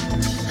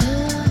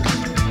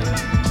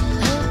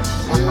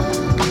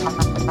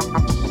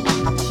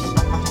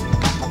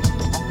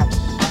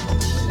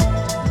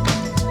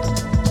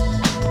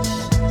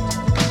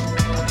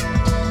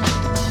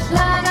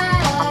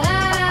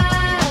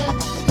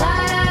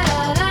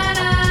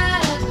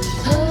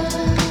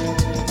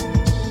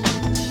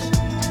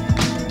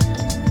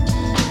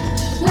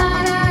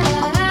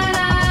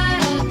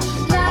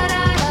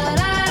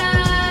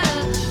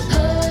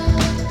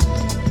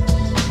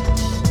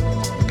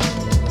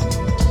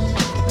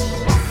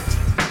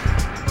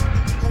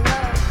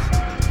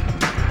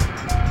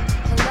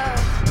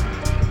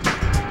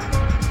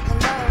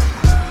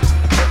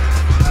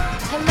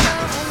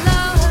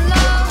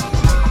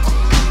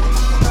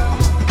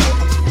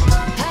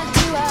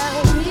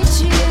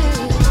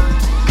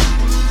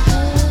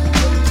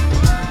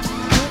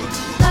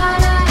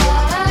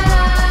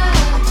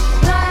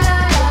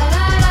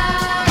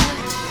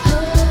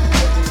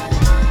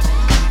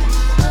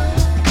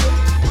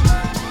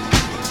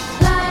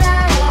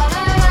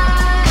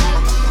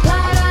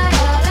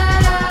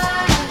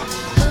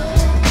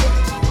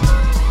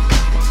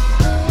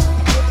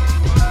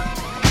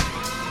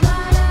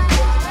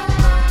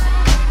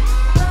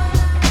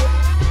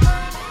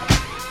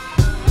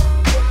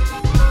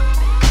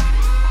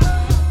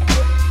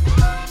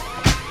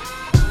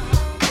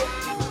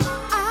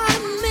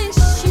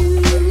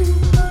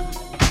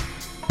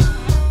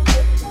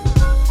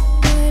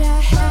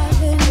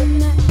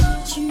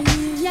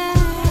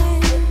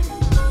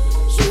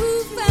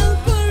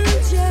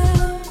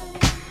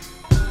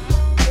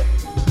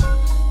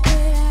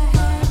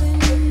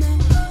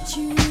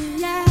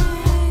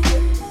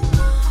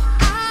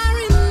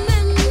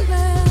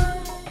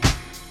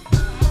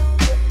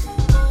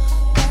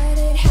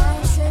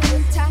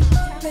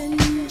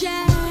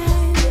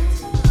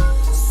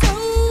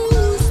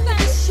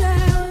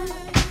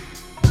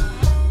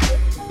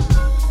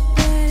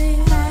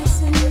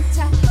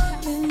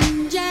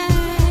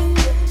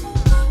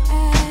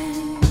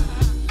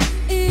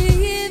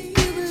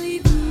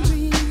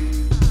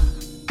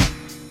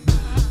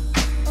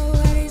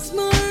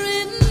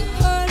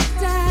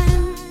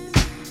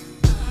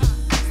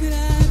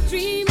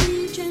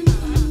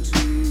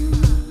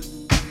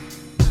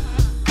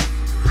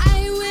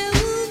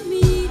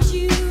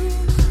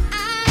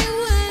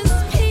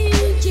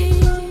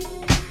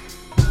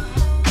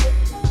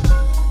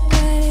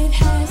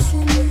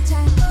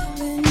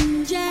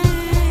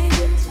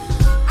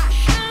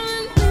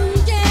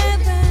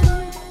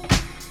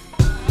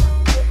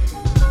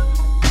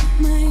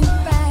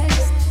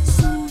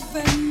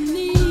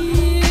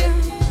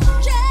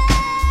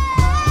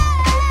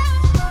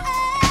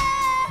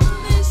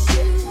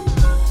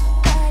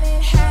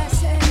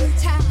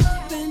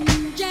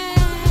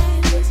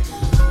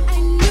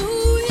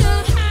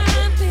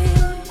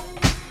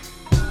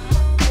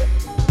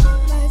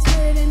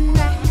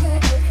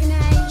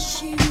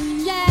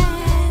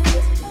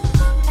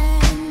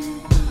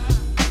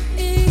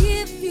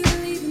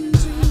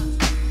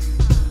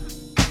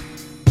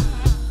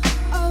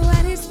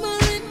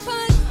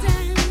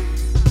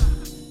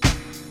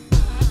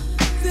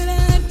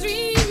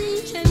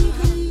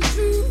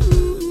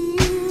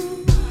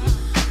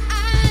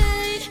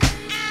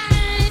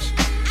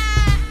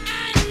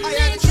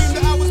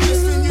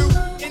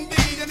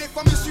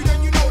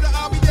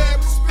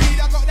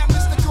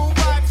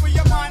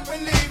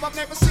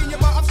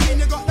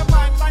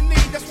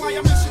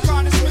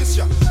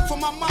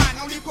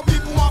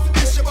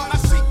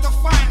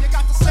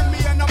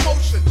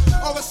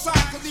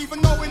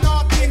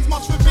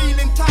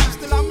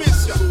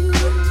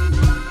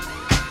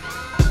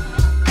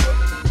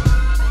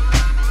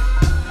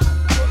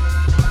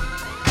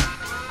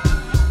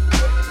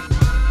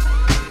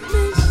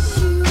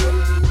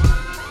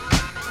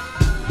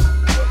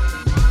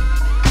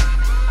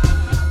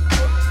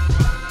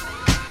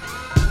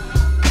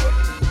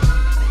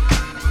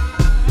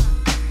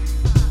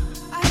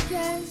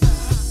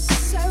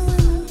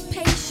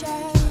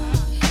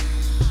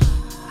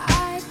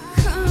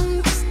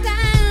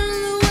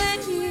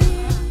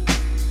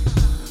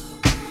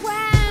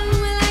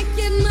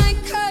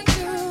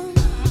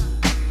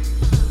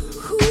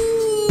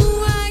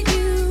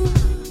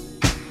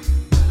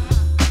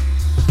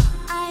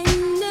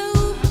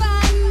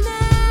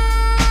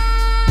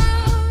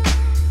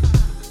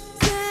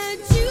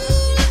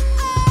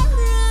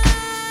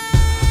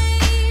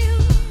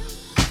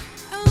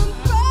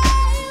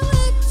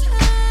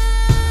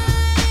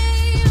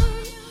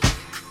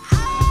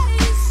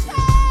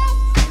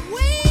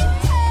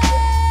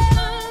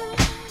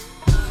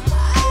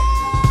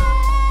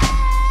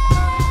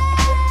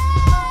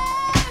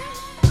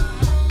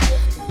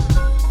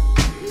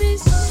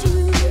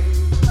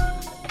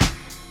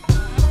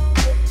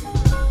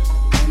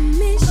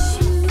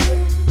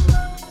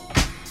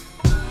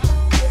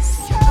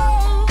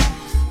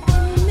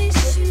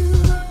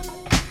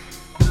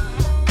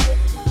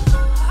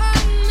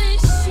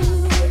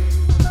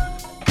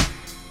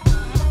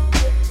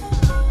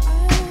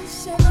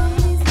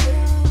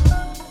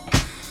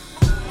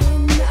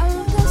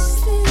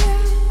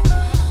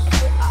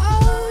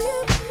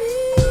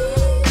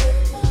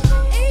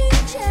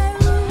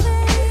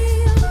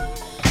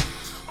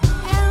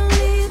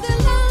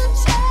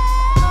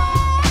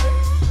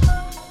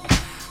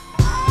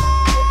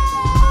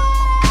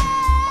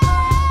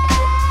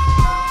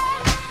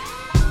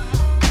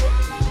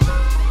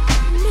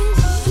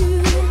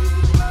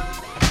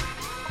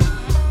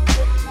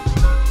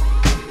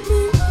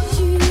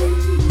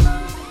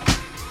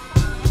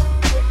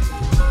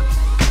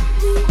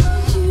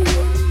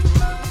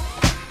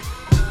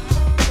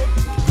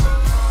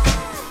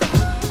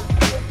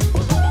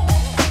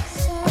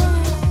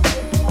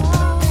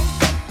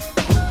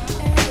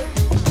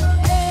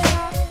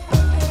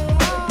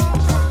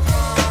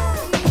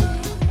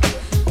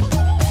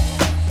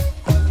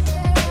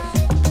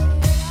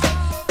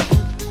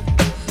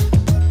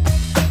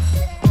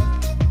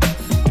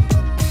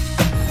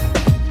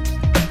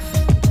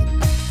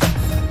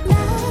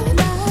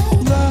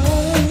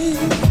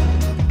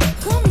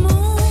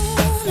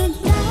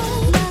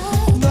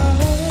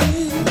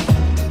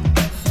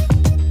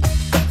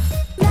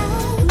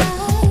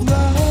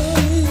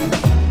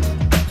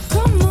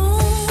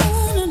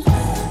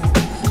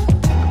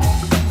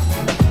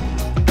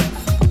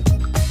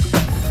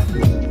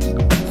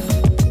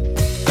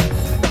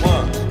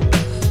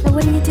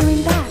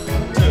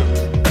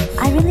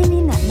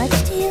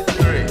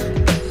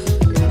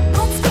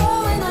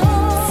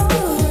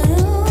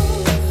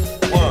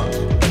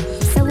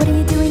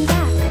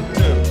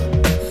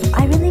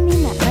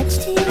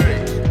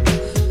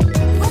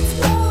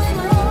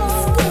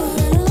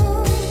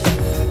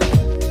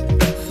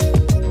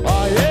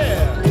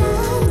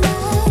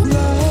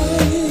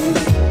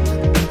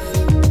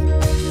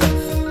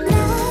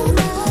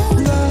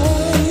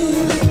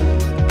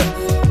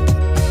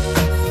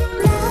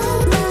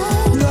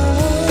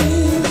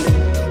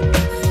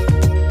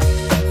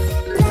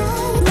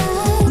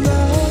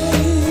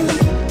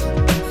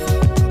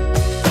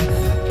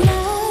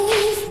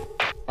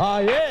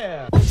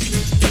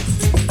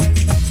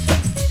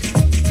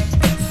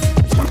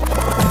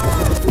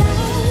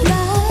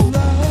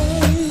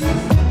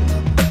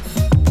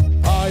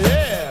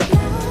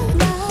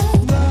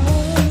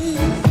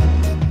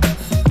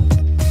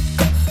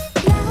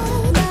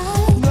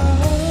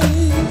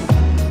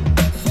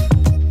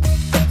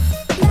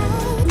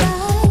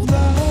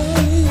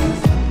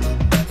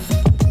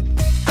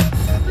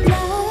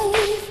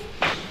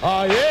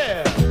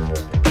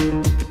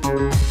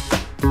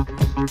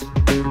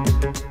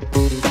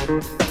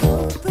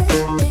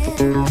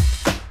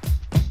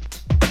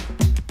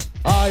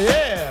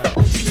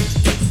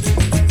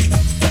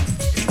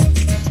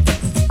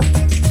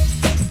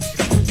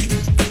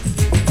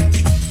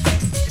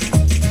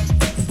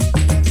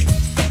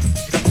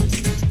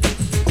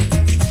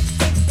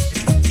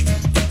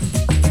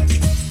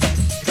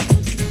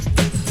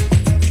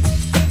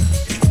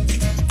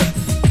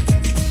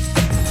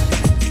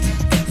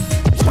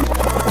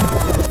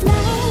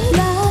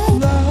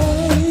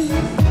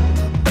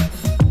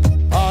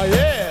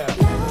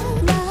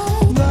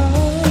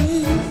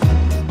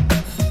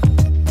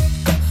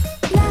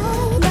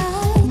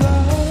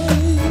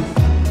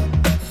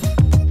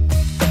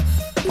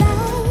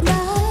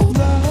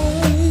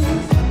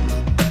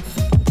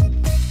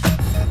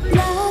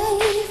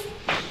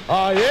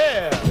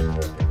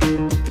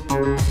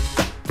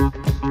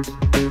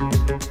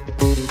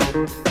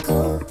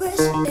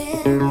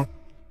 Oh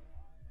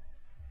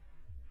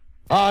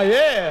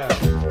yeah.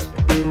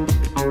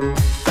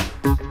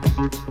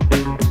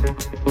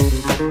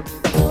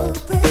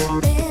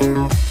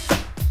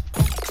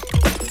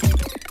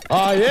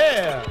 Oh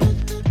yeah.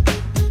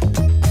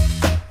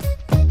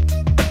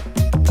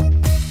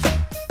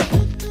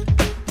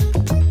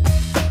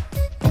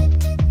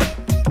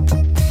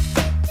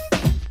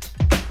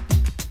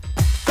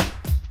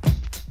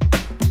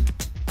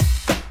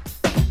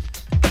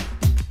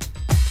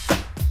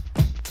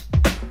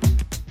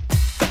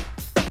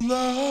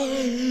 Love.